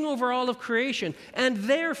is king over all of creation, and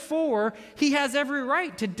therefore, he has every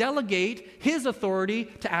right to delegate his authority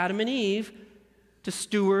to Adam and Eve to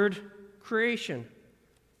steward creation.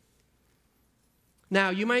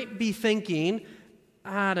 Now, you might be thinking,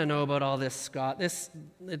 "I don't know about all this, Scott.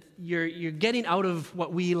 You're getting out of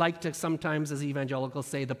what we like to sometimes as evangelicals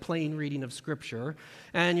say, the plain reading of Scripture,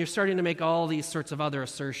 and you're starting to make all these sorts of other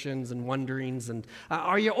assertions and wonderings, and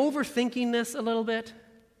are you overthinking this a little bit?"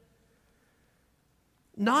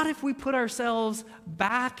 Not if we put ourselves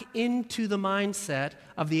back into the mindset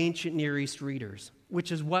of the ancient Near East readers,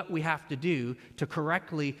 which is what we have to do to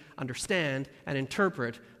correctly understand and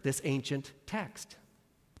interpret this ancient text.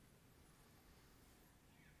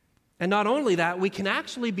 And not only that, we can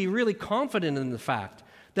actually be really confident in the fact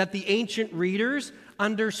that the ancient readers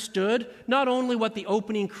understood not only what the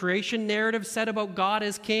opening creation narrative said about God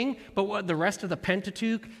as king, but what the rest of the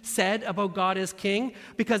Pentateuch said about God as king.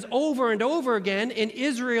 Because over and over again in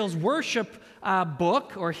Israel's worship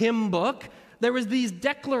book or hymn book, there was these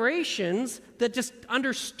declarations that just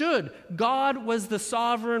understood God was the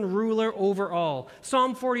sovereign ruler over all.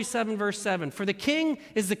 Psalm 47, verse 7, "For the king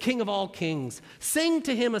is the king of all kings. Sing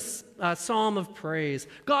to him a psalm of praise.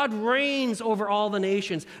 God reigns over all the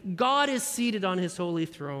nations. God is seated on his holy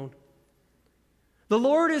throne. The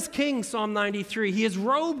Lord is king," Psalm 93. "He is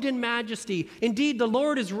robed in majesty. Indeed, the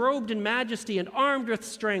Lord is robed in majesty and armed with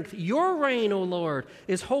strength. Your reign, O Lord,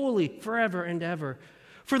 is holy forever and ever.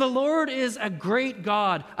 For the Lord is a great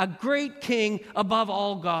God, a great king above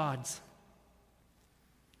all gods."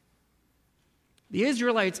 The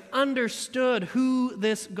Israelites understood who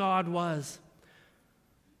this God was.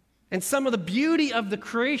 And some of the beauty of the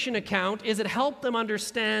creation account is it helped them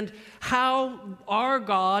understand how our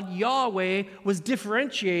God, Yahweh, was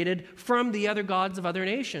differentiated from the other gods of other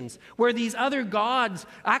nations, where these other gods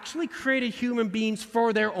actually created human beings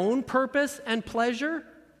for their own purpose and pleasure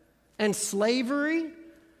and slavery.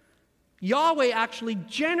 Yahweh actually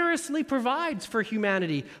generously provides for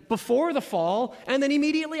humanity before the fall and then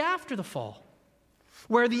immediately after the fall.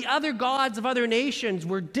 Where the other gods of other nations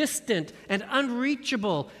were distant and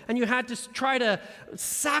unreachable, and you had to try to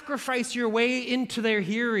sacrifice your way into their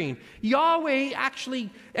hearing, Yahweh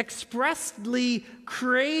actually expressly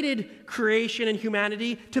created creation and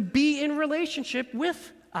humanity to be in relationship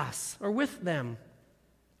with us or with them.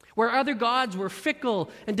 Where other gods were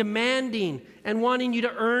fickle and demanding and wanting you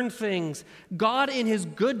to earn things, God in his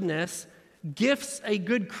goodness gifts a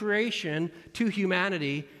good creation to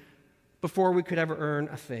humanity before we could ever earn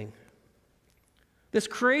a thing. This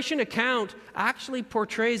creation account actually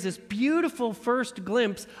portrays this beautiful first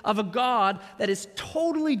glimpse of a God that is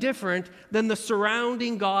totally different than the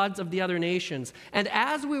surrounding gods of the other nations. And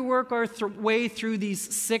as we work our way through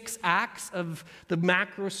these 6 acts of the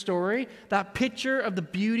macro story, that picture of the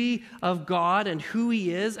beauty of God and who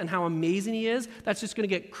he is and how amazing he is, that's just going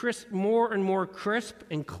to get more and more crisp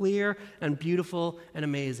and clear and beautiful and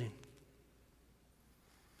amazing.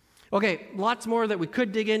 Okay, lots more that we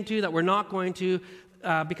could dig into that we're not going to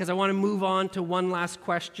because I want to move on to one last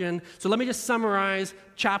question. So let me just summarize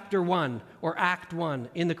chapter 1 or act 1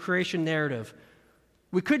 in the creation narrative.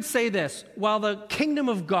 We could say this: while the kingdom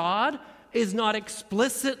of God is not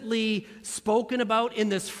explicitly spoken about in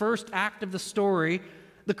this first act of the story,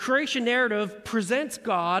 the creation narrative presents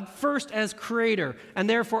God first as creator, and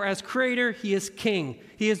therefore as creator, he is king.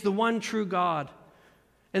 He is the one true God.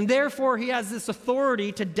 And therefore, he has this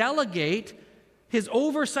authority to delegate his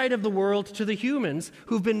oversight of the world to the humans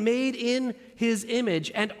who've been made in his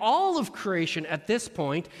image. And all of creation at this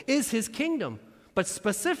point is his kingdom, but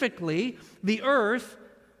specifically the earth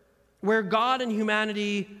where God and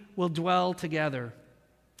humanity will dwell together.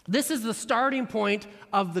 This is the starting point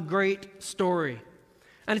of the great story.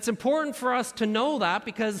 And it's important for us to know that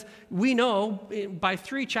because we know by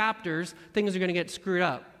 3 chapters, things are going to get screwed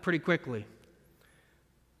up pretty quickly.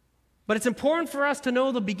 But it's important for us to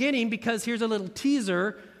know the beginning because here's a little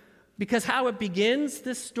teaser, because how it begins,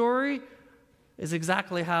 this story, is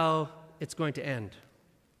exactly how it's going to end.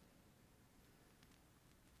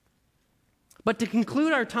 But to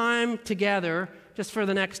conclude our time together, just for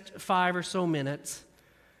the next 5 or so minutes,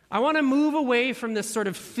 I want to move away from this sort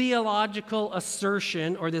of theological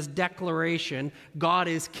assertion or this declaration, God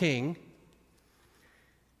is king.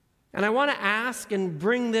 And I want to ask and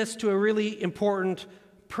bring this to a really important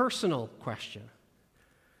personal question.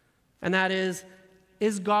 And that is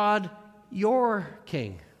God your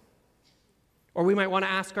king? Or we might want to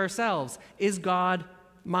ask ourselves, is God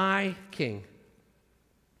my king?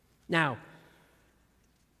 Now,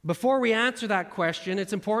 before we answer that question,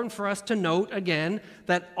 it's important for us to note again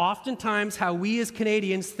that oftentimes how we as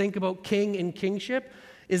Canadians think about king and kingship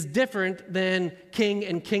is different than king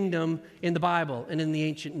and kingdom in the Bible and in the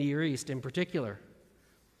ancient Near East in particular.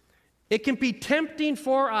 It can be tempting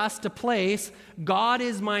for us to place God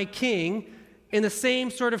is my king in the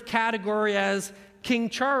same sort of category as King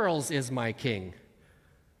Charles is my king.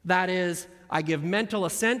 That is, I give mental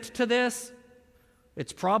assent to this,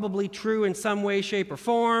 it's probably true in some way, shape, or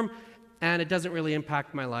form, and it doesn't really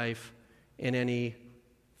impact my life in any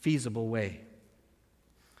feasible way.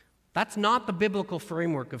 That's not the biblical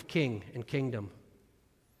framework of king and kingdom.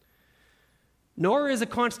 Nor is a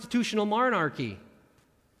constitutional monarchy,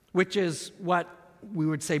 which is what we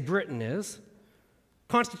would say Britain is,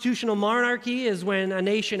 Constitutional monarchy is when a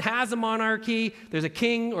nation has a monarchy, there's a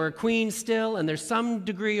king or a queen still, and there's some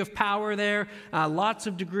degree of power there, lots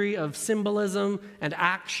of degree of symbolism and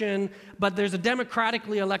action, but there's a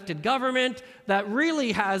democratically elected government that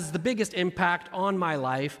really has the biggest impact on my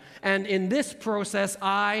life. And in this process,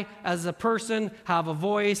 I, as a person, have a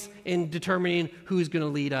voice in determining who's going to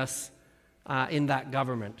lead us in that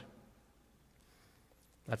government.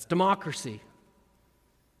 That's democracy.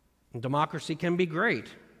 And democracy can be great.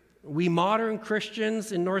 We modern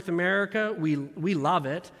Christians in North America, we love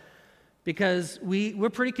it because we're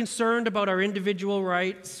pretty concerned about our individual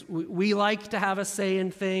rights. We like to have a say in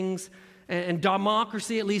things, and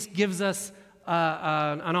democracy at least gives us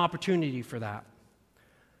an opportunity for that.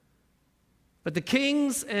 But the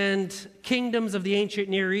kings and kingdoms of the ancient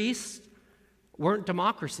Near East weren't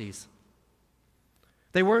democracies.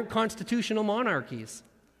 They weren't constitutional monarchies.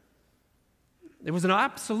 It was an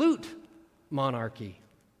absolute monarchy,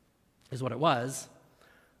 is what it was.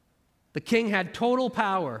 The king had total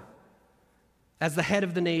power as the head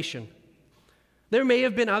of the nation. There may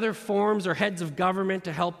have been other forms or heads of government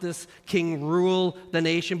to help this king rule the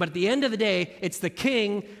nation, but at the end of the day, it's the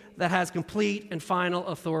king that has complete and final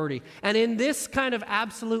authority. And in this kind of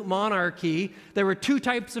absolute monarchy, there were two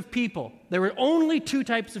types of people. There were only two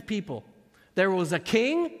types of people. There was a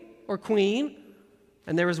king or queen,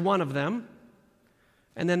 and there was one of them.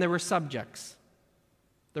 And then there were subjects,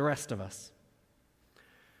 the rest of us.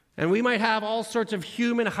 And we might have all sorts of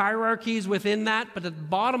human hierarchies within that, but the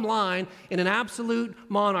bottom line, in an absolute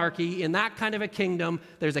monarchy, in that kind of a kingdom,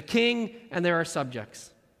 there's a king and there are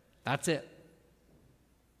subjects. That's it.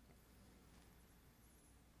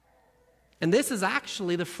 And this is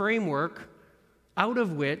actually the framework out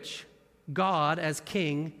of which God as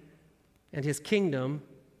king and his kingdom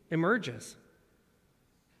emerges.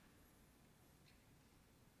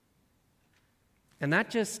 And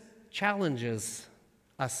that just challenges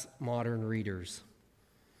us modern readers.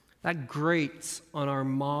 That grates on our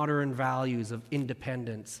modern values of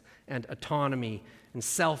independence and autonomy and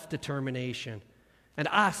self-determination, and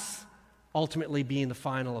us ultimately being the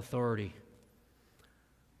final authority.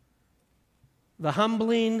 The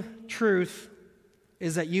humbling truth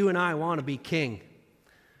is that you and I want to be king.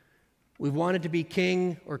 We've wanted to be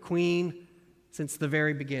king or queen since the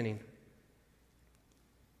very beginning.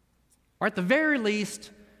 Or at the very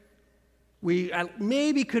least, we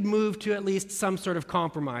maybe could move to at least some sort of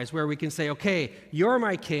compromise where we can say, okay, you're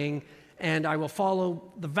my king, and I will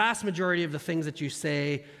follow the vast majority of the things that you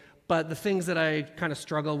say, but the things that I kind of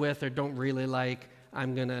struggle with or don't really like,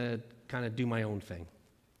 I'm going to kind of do my own thing.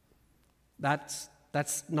 That's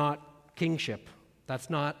not kingship.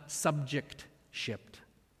 That's not subjectship.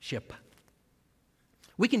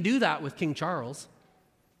 We can do that with King Charles.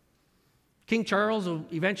 King Charles will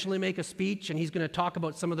eventually make a speech, and he's going to talk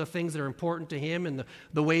about some of the things that are important to him and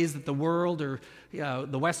the ways that the world or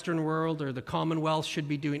the Western world or the Commonwealth should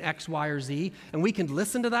be doing X, Y, or Z. And we can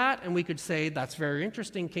listen to that, and we could say, that's very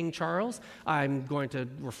interesting, King Charles. I'm going to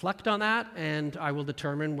reflect on that, and I will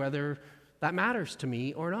determine whether that matters to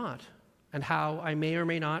me or not, and how I may or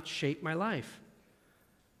may not shape my life.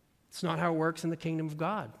 It's not how it works in the kingdom of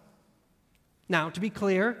God. Now, to be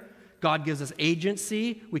clear, God gives us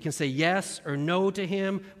agency. We can say yes or no to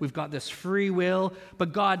him. We've got this free will.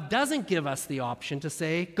 But God doesn't give us the option to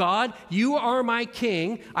say, God, you are my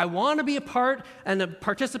king. I want to be a part and a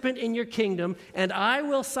participant in your kingdom, and I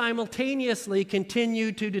will simultaneously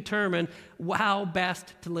continue to determine how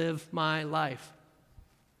best to live my life.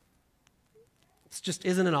 This just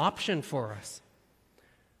isn't an option for us.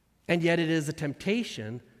 And yet it is a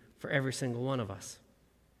temptation for every single one of us.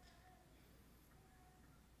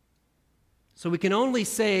 So we can only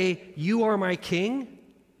say, you are my king,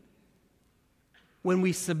 when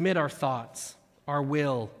we submit our thoughts, our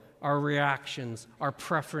will, our reactions, our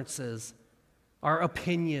preferences, our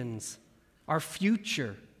opinions, our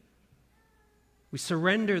future. We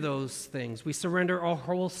surrender those things. We surrender our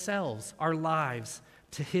whole selves, our lives,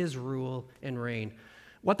 to his rule and reign.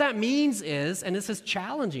 What that means is, and this is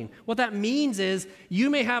challenging, what that means is you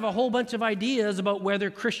may have a whole bunch of ideas about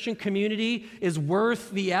whether Christian community is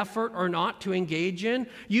worth the effort or not to engage in.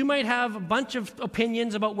 You might have a bunch of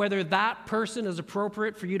opinions about whether that person is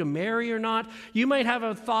appropriate for you to marry or not. You might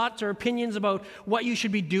have thoughts or opinions about what you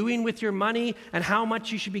should be doing with your money and how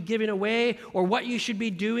much you should be giving away, or what you should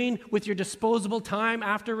be doing with your disposable time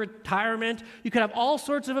after retirement. You could have all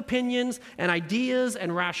sorts of opinions and ideas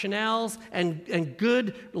and rationales and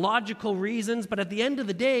good logical reasons, but at the end of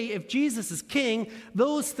the day, if Jesus is king,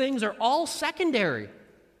 those things are all secondary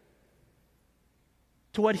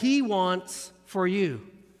to what he wants for you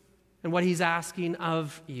and what he's asking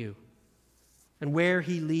of you. and where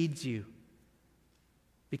he leads you,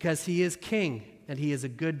 because he is king and he is a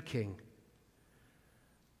good king.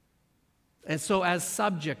 And so as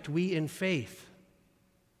subject, we in faith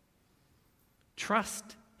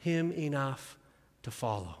trust him enough to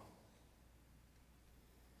follow.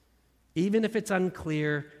 Even if it's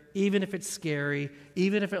unclear, even if it's scary,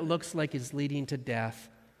 even if it looks like it's leading to death,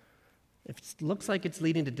 if it looks like it's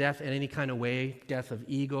leading to death in any kind of way, death of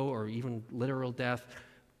ego or even literal death,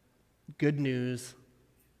 good news,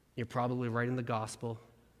 you're probably right in the gospel.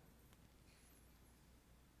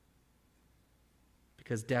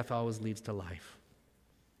 Because death always leads to life.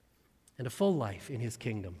 And a full life in his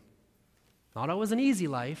kingdom. Not always an easy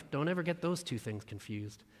life, don't ever get those two things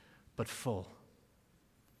confused, but full,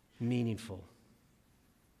 meaningful,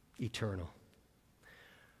 eternal.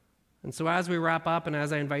 And so as we wrap up and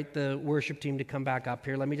as I invite the worship team to come back up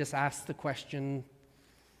here, let me just ask the question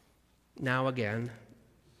now again.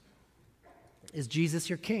 Is Jesus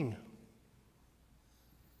your king?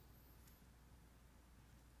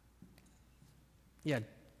 Yeah,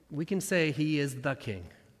 we can say he is the king.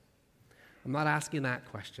 I'm not asking that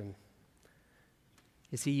question.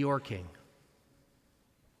 Is he your king?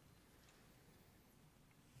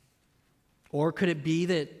 Or could it be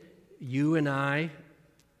that you and I,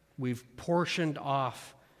 we've portioned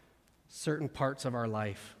off certain parts of our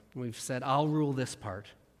life? We've said, I'll rule this part.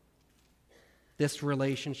 This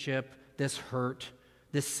relationship, this hurt,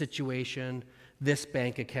 this situation, this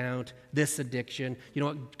bank account, this addiction. You know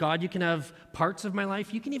what, God, you can have parts of my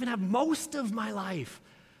life. You can even have most of my life.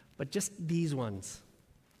 But just these ones,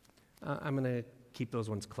 I'm going to keep those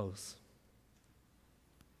ones close.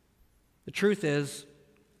 The truth is,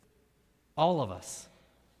 all of us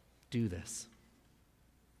do this.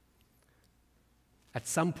 At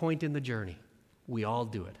some point in the journey, we all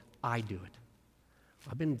do it. I do it.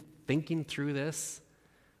 I've been thinking through this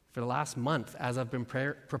for the last month as I've been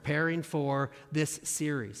preparing for this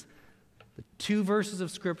series. The 2 verses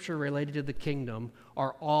of Scripture related to the kingdom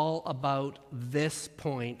are all about this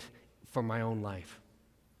point for my own life.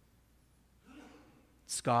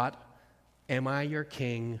 Scott, am I your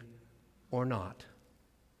king or not?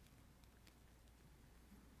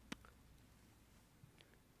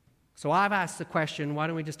 So I've asked the question, why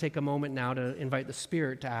don't we just take a moment now to invite the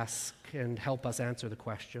Spirit to ask and help us answer the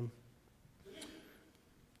question.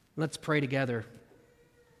 Let's pray together.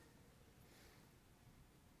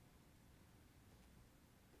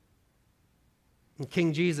 And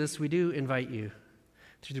King Jesus, we do invite you,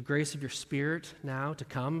 through the grace of your Spirit now, to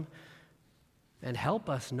come and help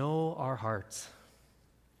us know our hearts.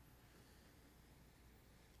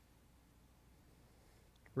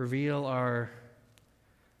 Reveal our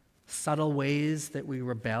subtle ways that we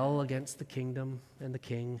rebel against the kingdom and the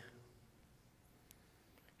king.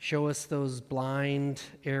 Show us those blind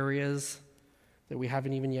areas that we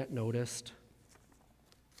haven't even yet noticed.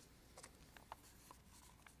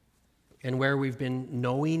 And where we've been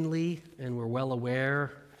knowingly and we're well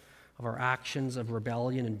aware of our actions of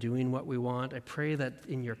rebellion and doing what we want, I pray that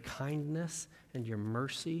in your kindness and your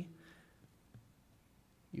mercy,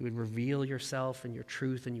 you would reveal yourself and your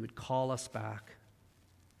truth and you would call us back.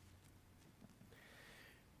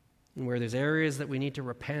 And where there's areas that we need to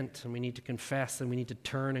repent and we need to confess and we need to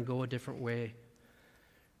turn and go a different way,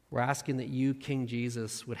 we're asking that you, King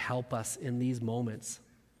Jesus, would help us in these moments.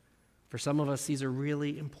 For some of us, these are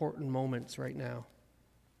really important moments right now.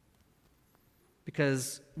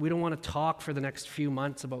 Because we don't want to talk for the next few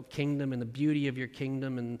months about kingdom and the beauty of your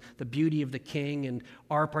kingdom and the beauty of the king and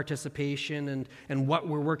our participation and what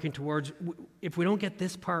we're working towards. If we don't get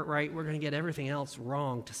this part right, we're going to get everything else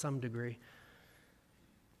wrong to some degree.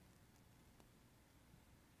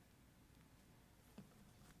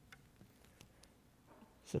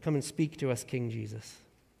 So come and speak to us, King Jesus.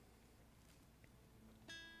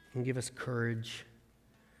 And give us courage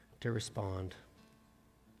to respond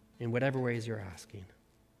in whatever ways you're asking.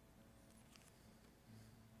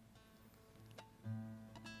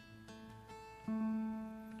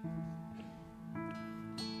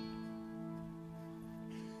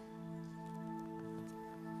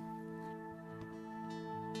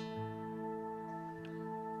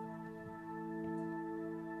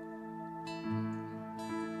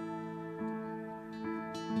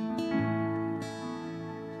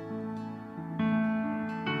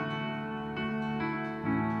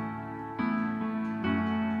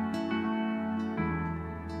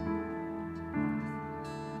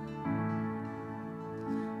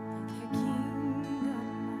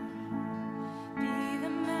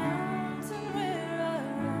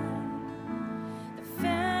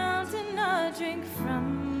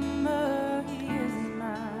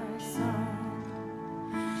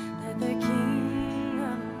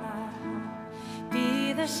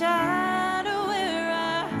 the shadow where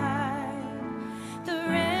I hide, the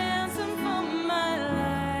ransom for my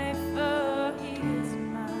life. Oh, he is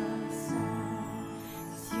my song.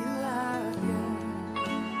 'Cause you are good,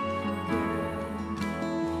 good.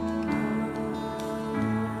 Oh,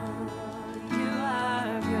 you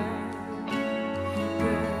are good, good.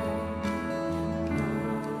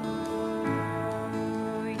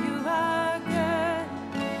 Oh, you are good,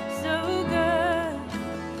 so good.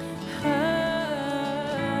 Oh,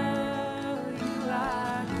 you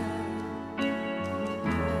are good.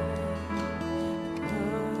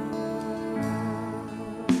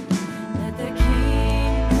 Let the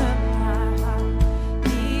King of my heart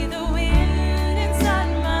be the wind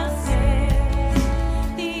inside my sails,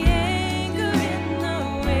 the anchor in the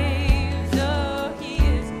waves. Oh, he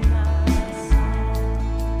is my song.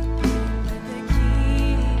 Let the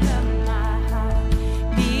King of my heart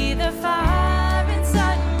be the fire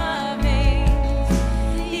inside my veins,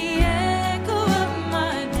 the echo of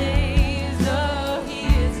my days. Oh, he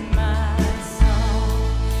is my song.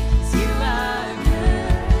 'Cause you are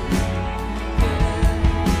good, good.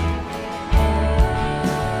 Oh,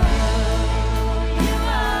 you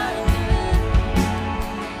are good,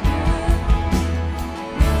 good.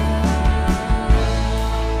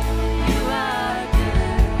 You are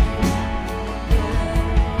good, good.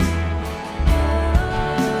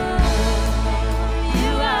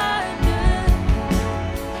 You are good.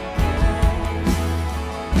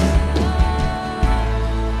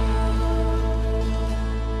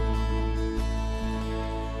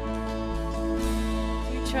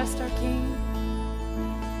 Do you trust our King?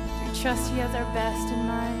 Do you trust he has our best in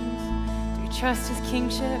mind? Do you trust his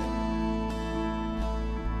kingship?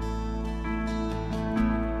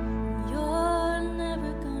 You're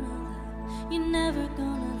never gonna let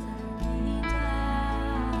me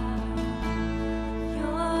down.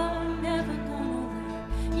 You're never gonna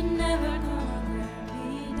let me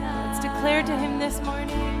down. Let's declare to him this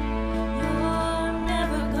morning. You're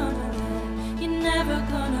never gonna let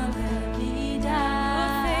me down.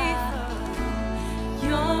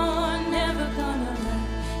 You're never gonna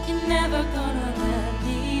let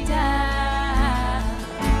me down.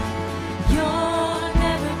 You're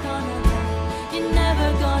never gonna let me down. You're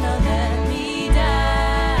never gonna let me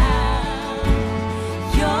down.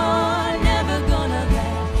 You're never gonna let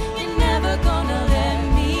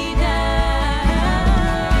me down.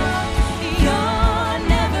 You're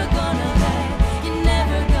never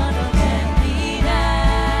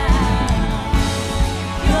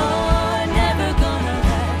gonna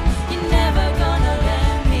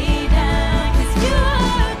let me down.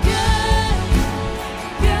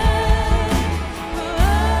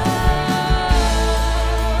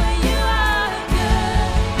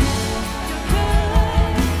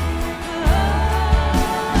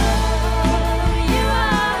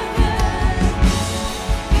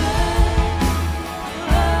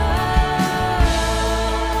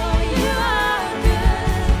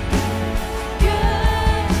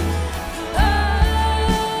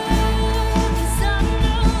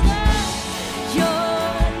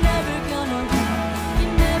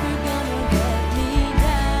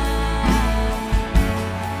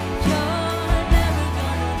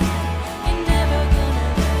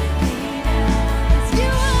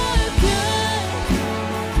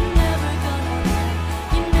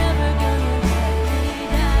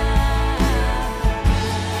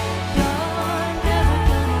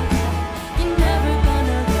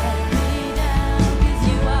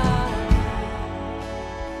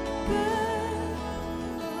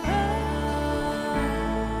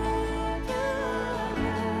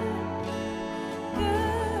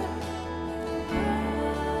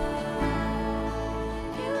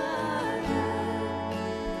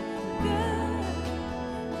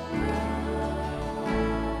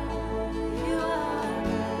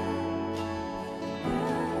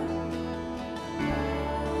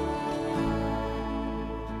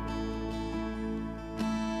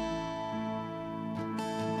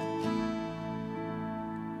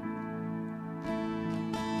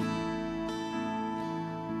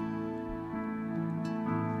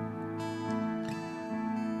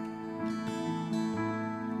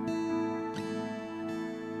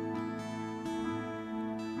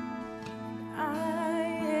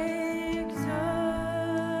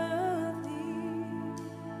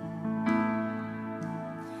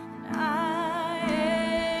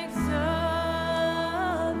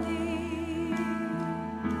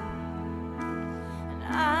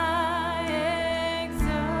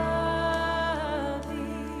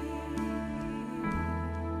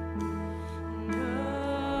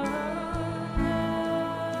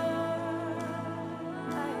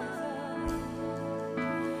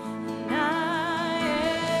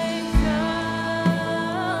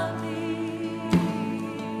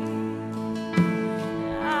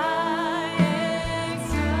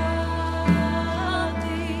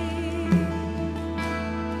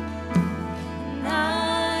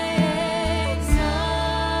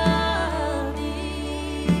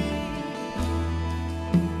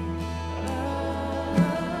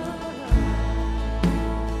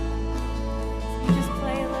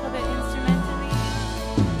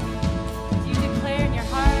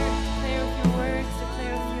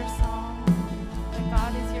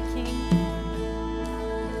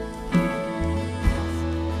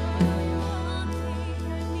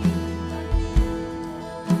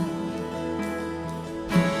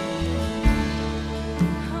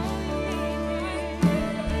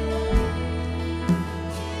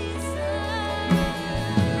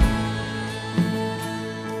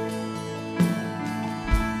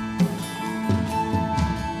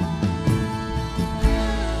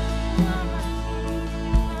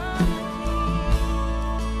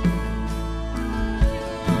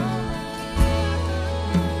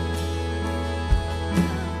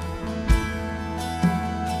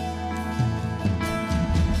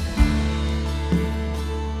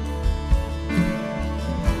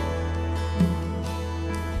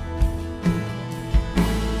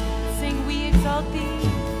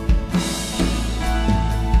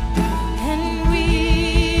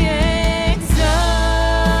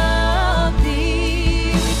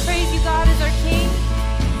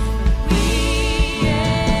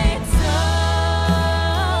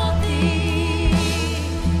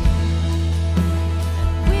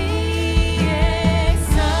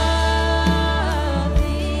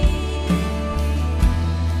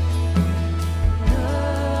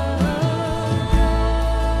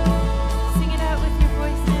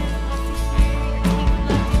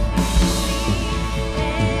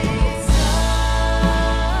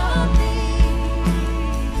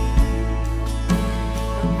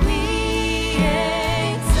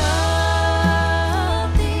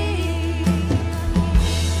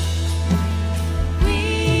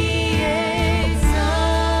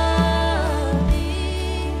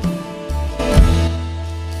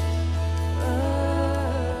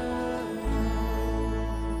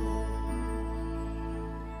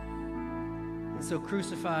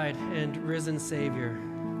 crucified and risen Savior,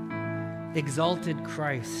 exalted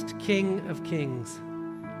Christ, King of kings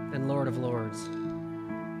and Lord of lords,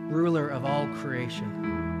 ruler of all creation.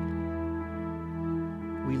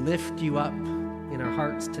 We lift you up in our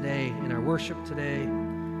hearts today, in our worship today.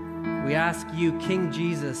 We ask you, King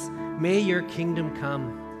Jesus, may your kingdom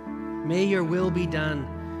come. May your will be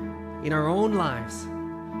done in our own lives,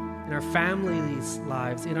 in our families'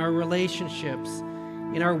 lives, in our relationships,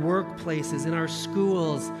 in our workplaces, in our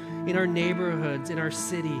schools, in our neighborhoods, in our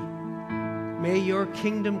city. May your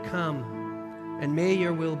kingdom come, and may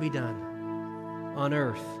your will be done on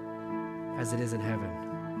earth as it is in heaven.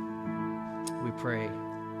 We pray.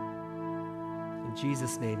 In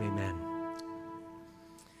Jesus' name, amen.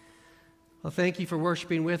 Well, thank you for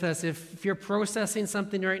worshiping with us. If you're processing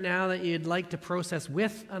something right now that you'd like to process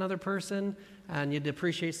with another person and you'd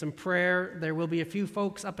appreciate some prayer, there will be a few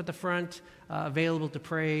folks up at the front available to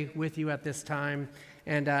pray with you at this time.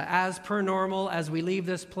 And as per normal, as we leave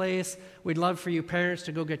this place, we'd love for you parents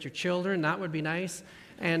to go get your children. That would be nice.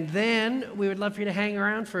 And then we would love for you to hang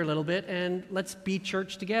around for a little bit and let's be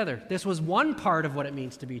church together. This was one part of what it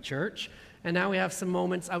means to be church. And now we have some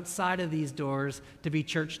moments outside of these doors to be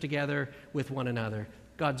church together with one another.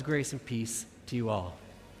 God's grace and peace to you all.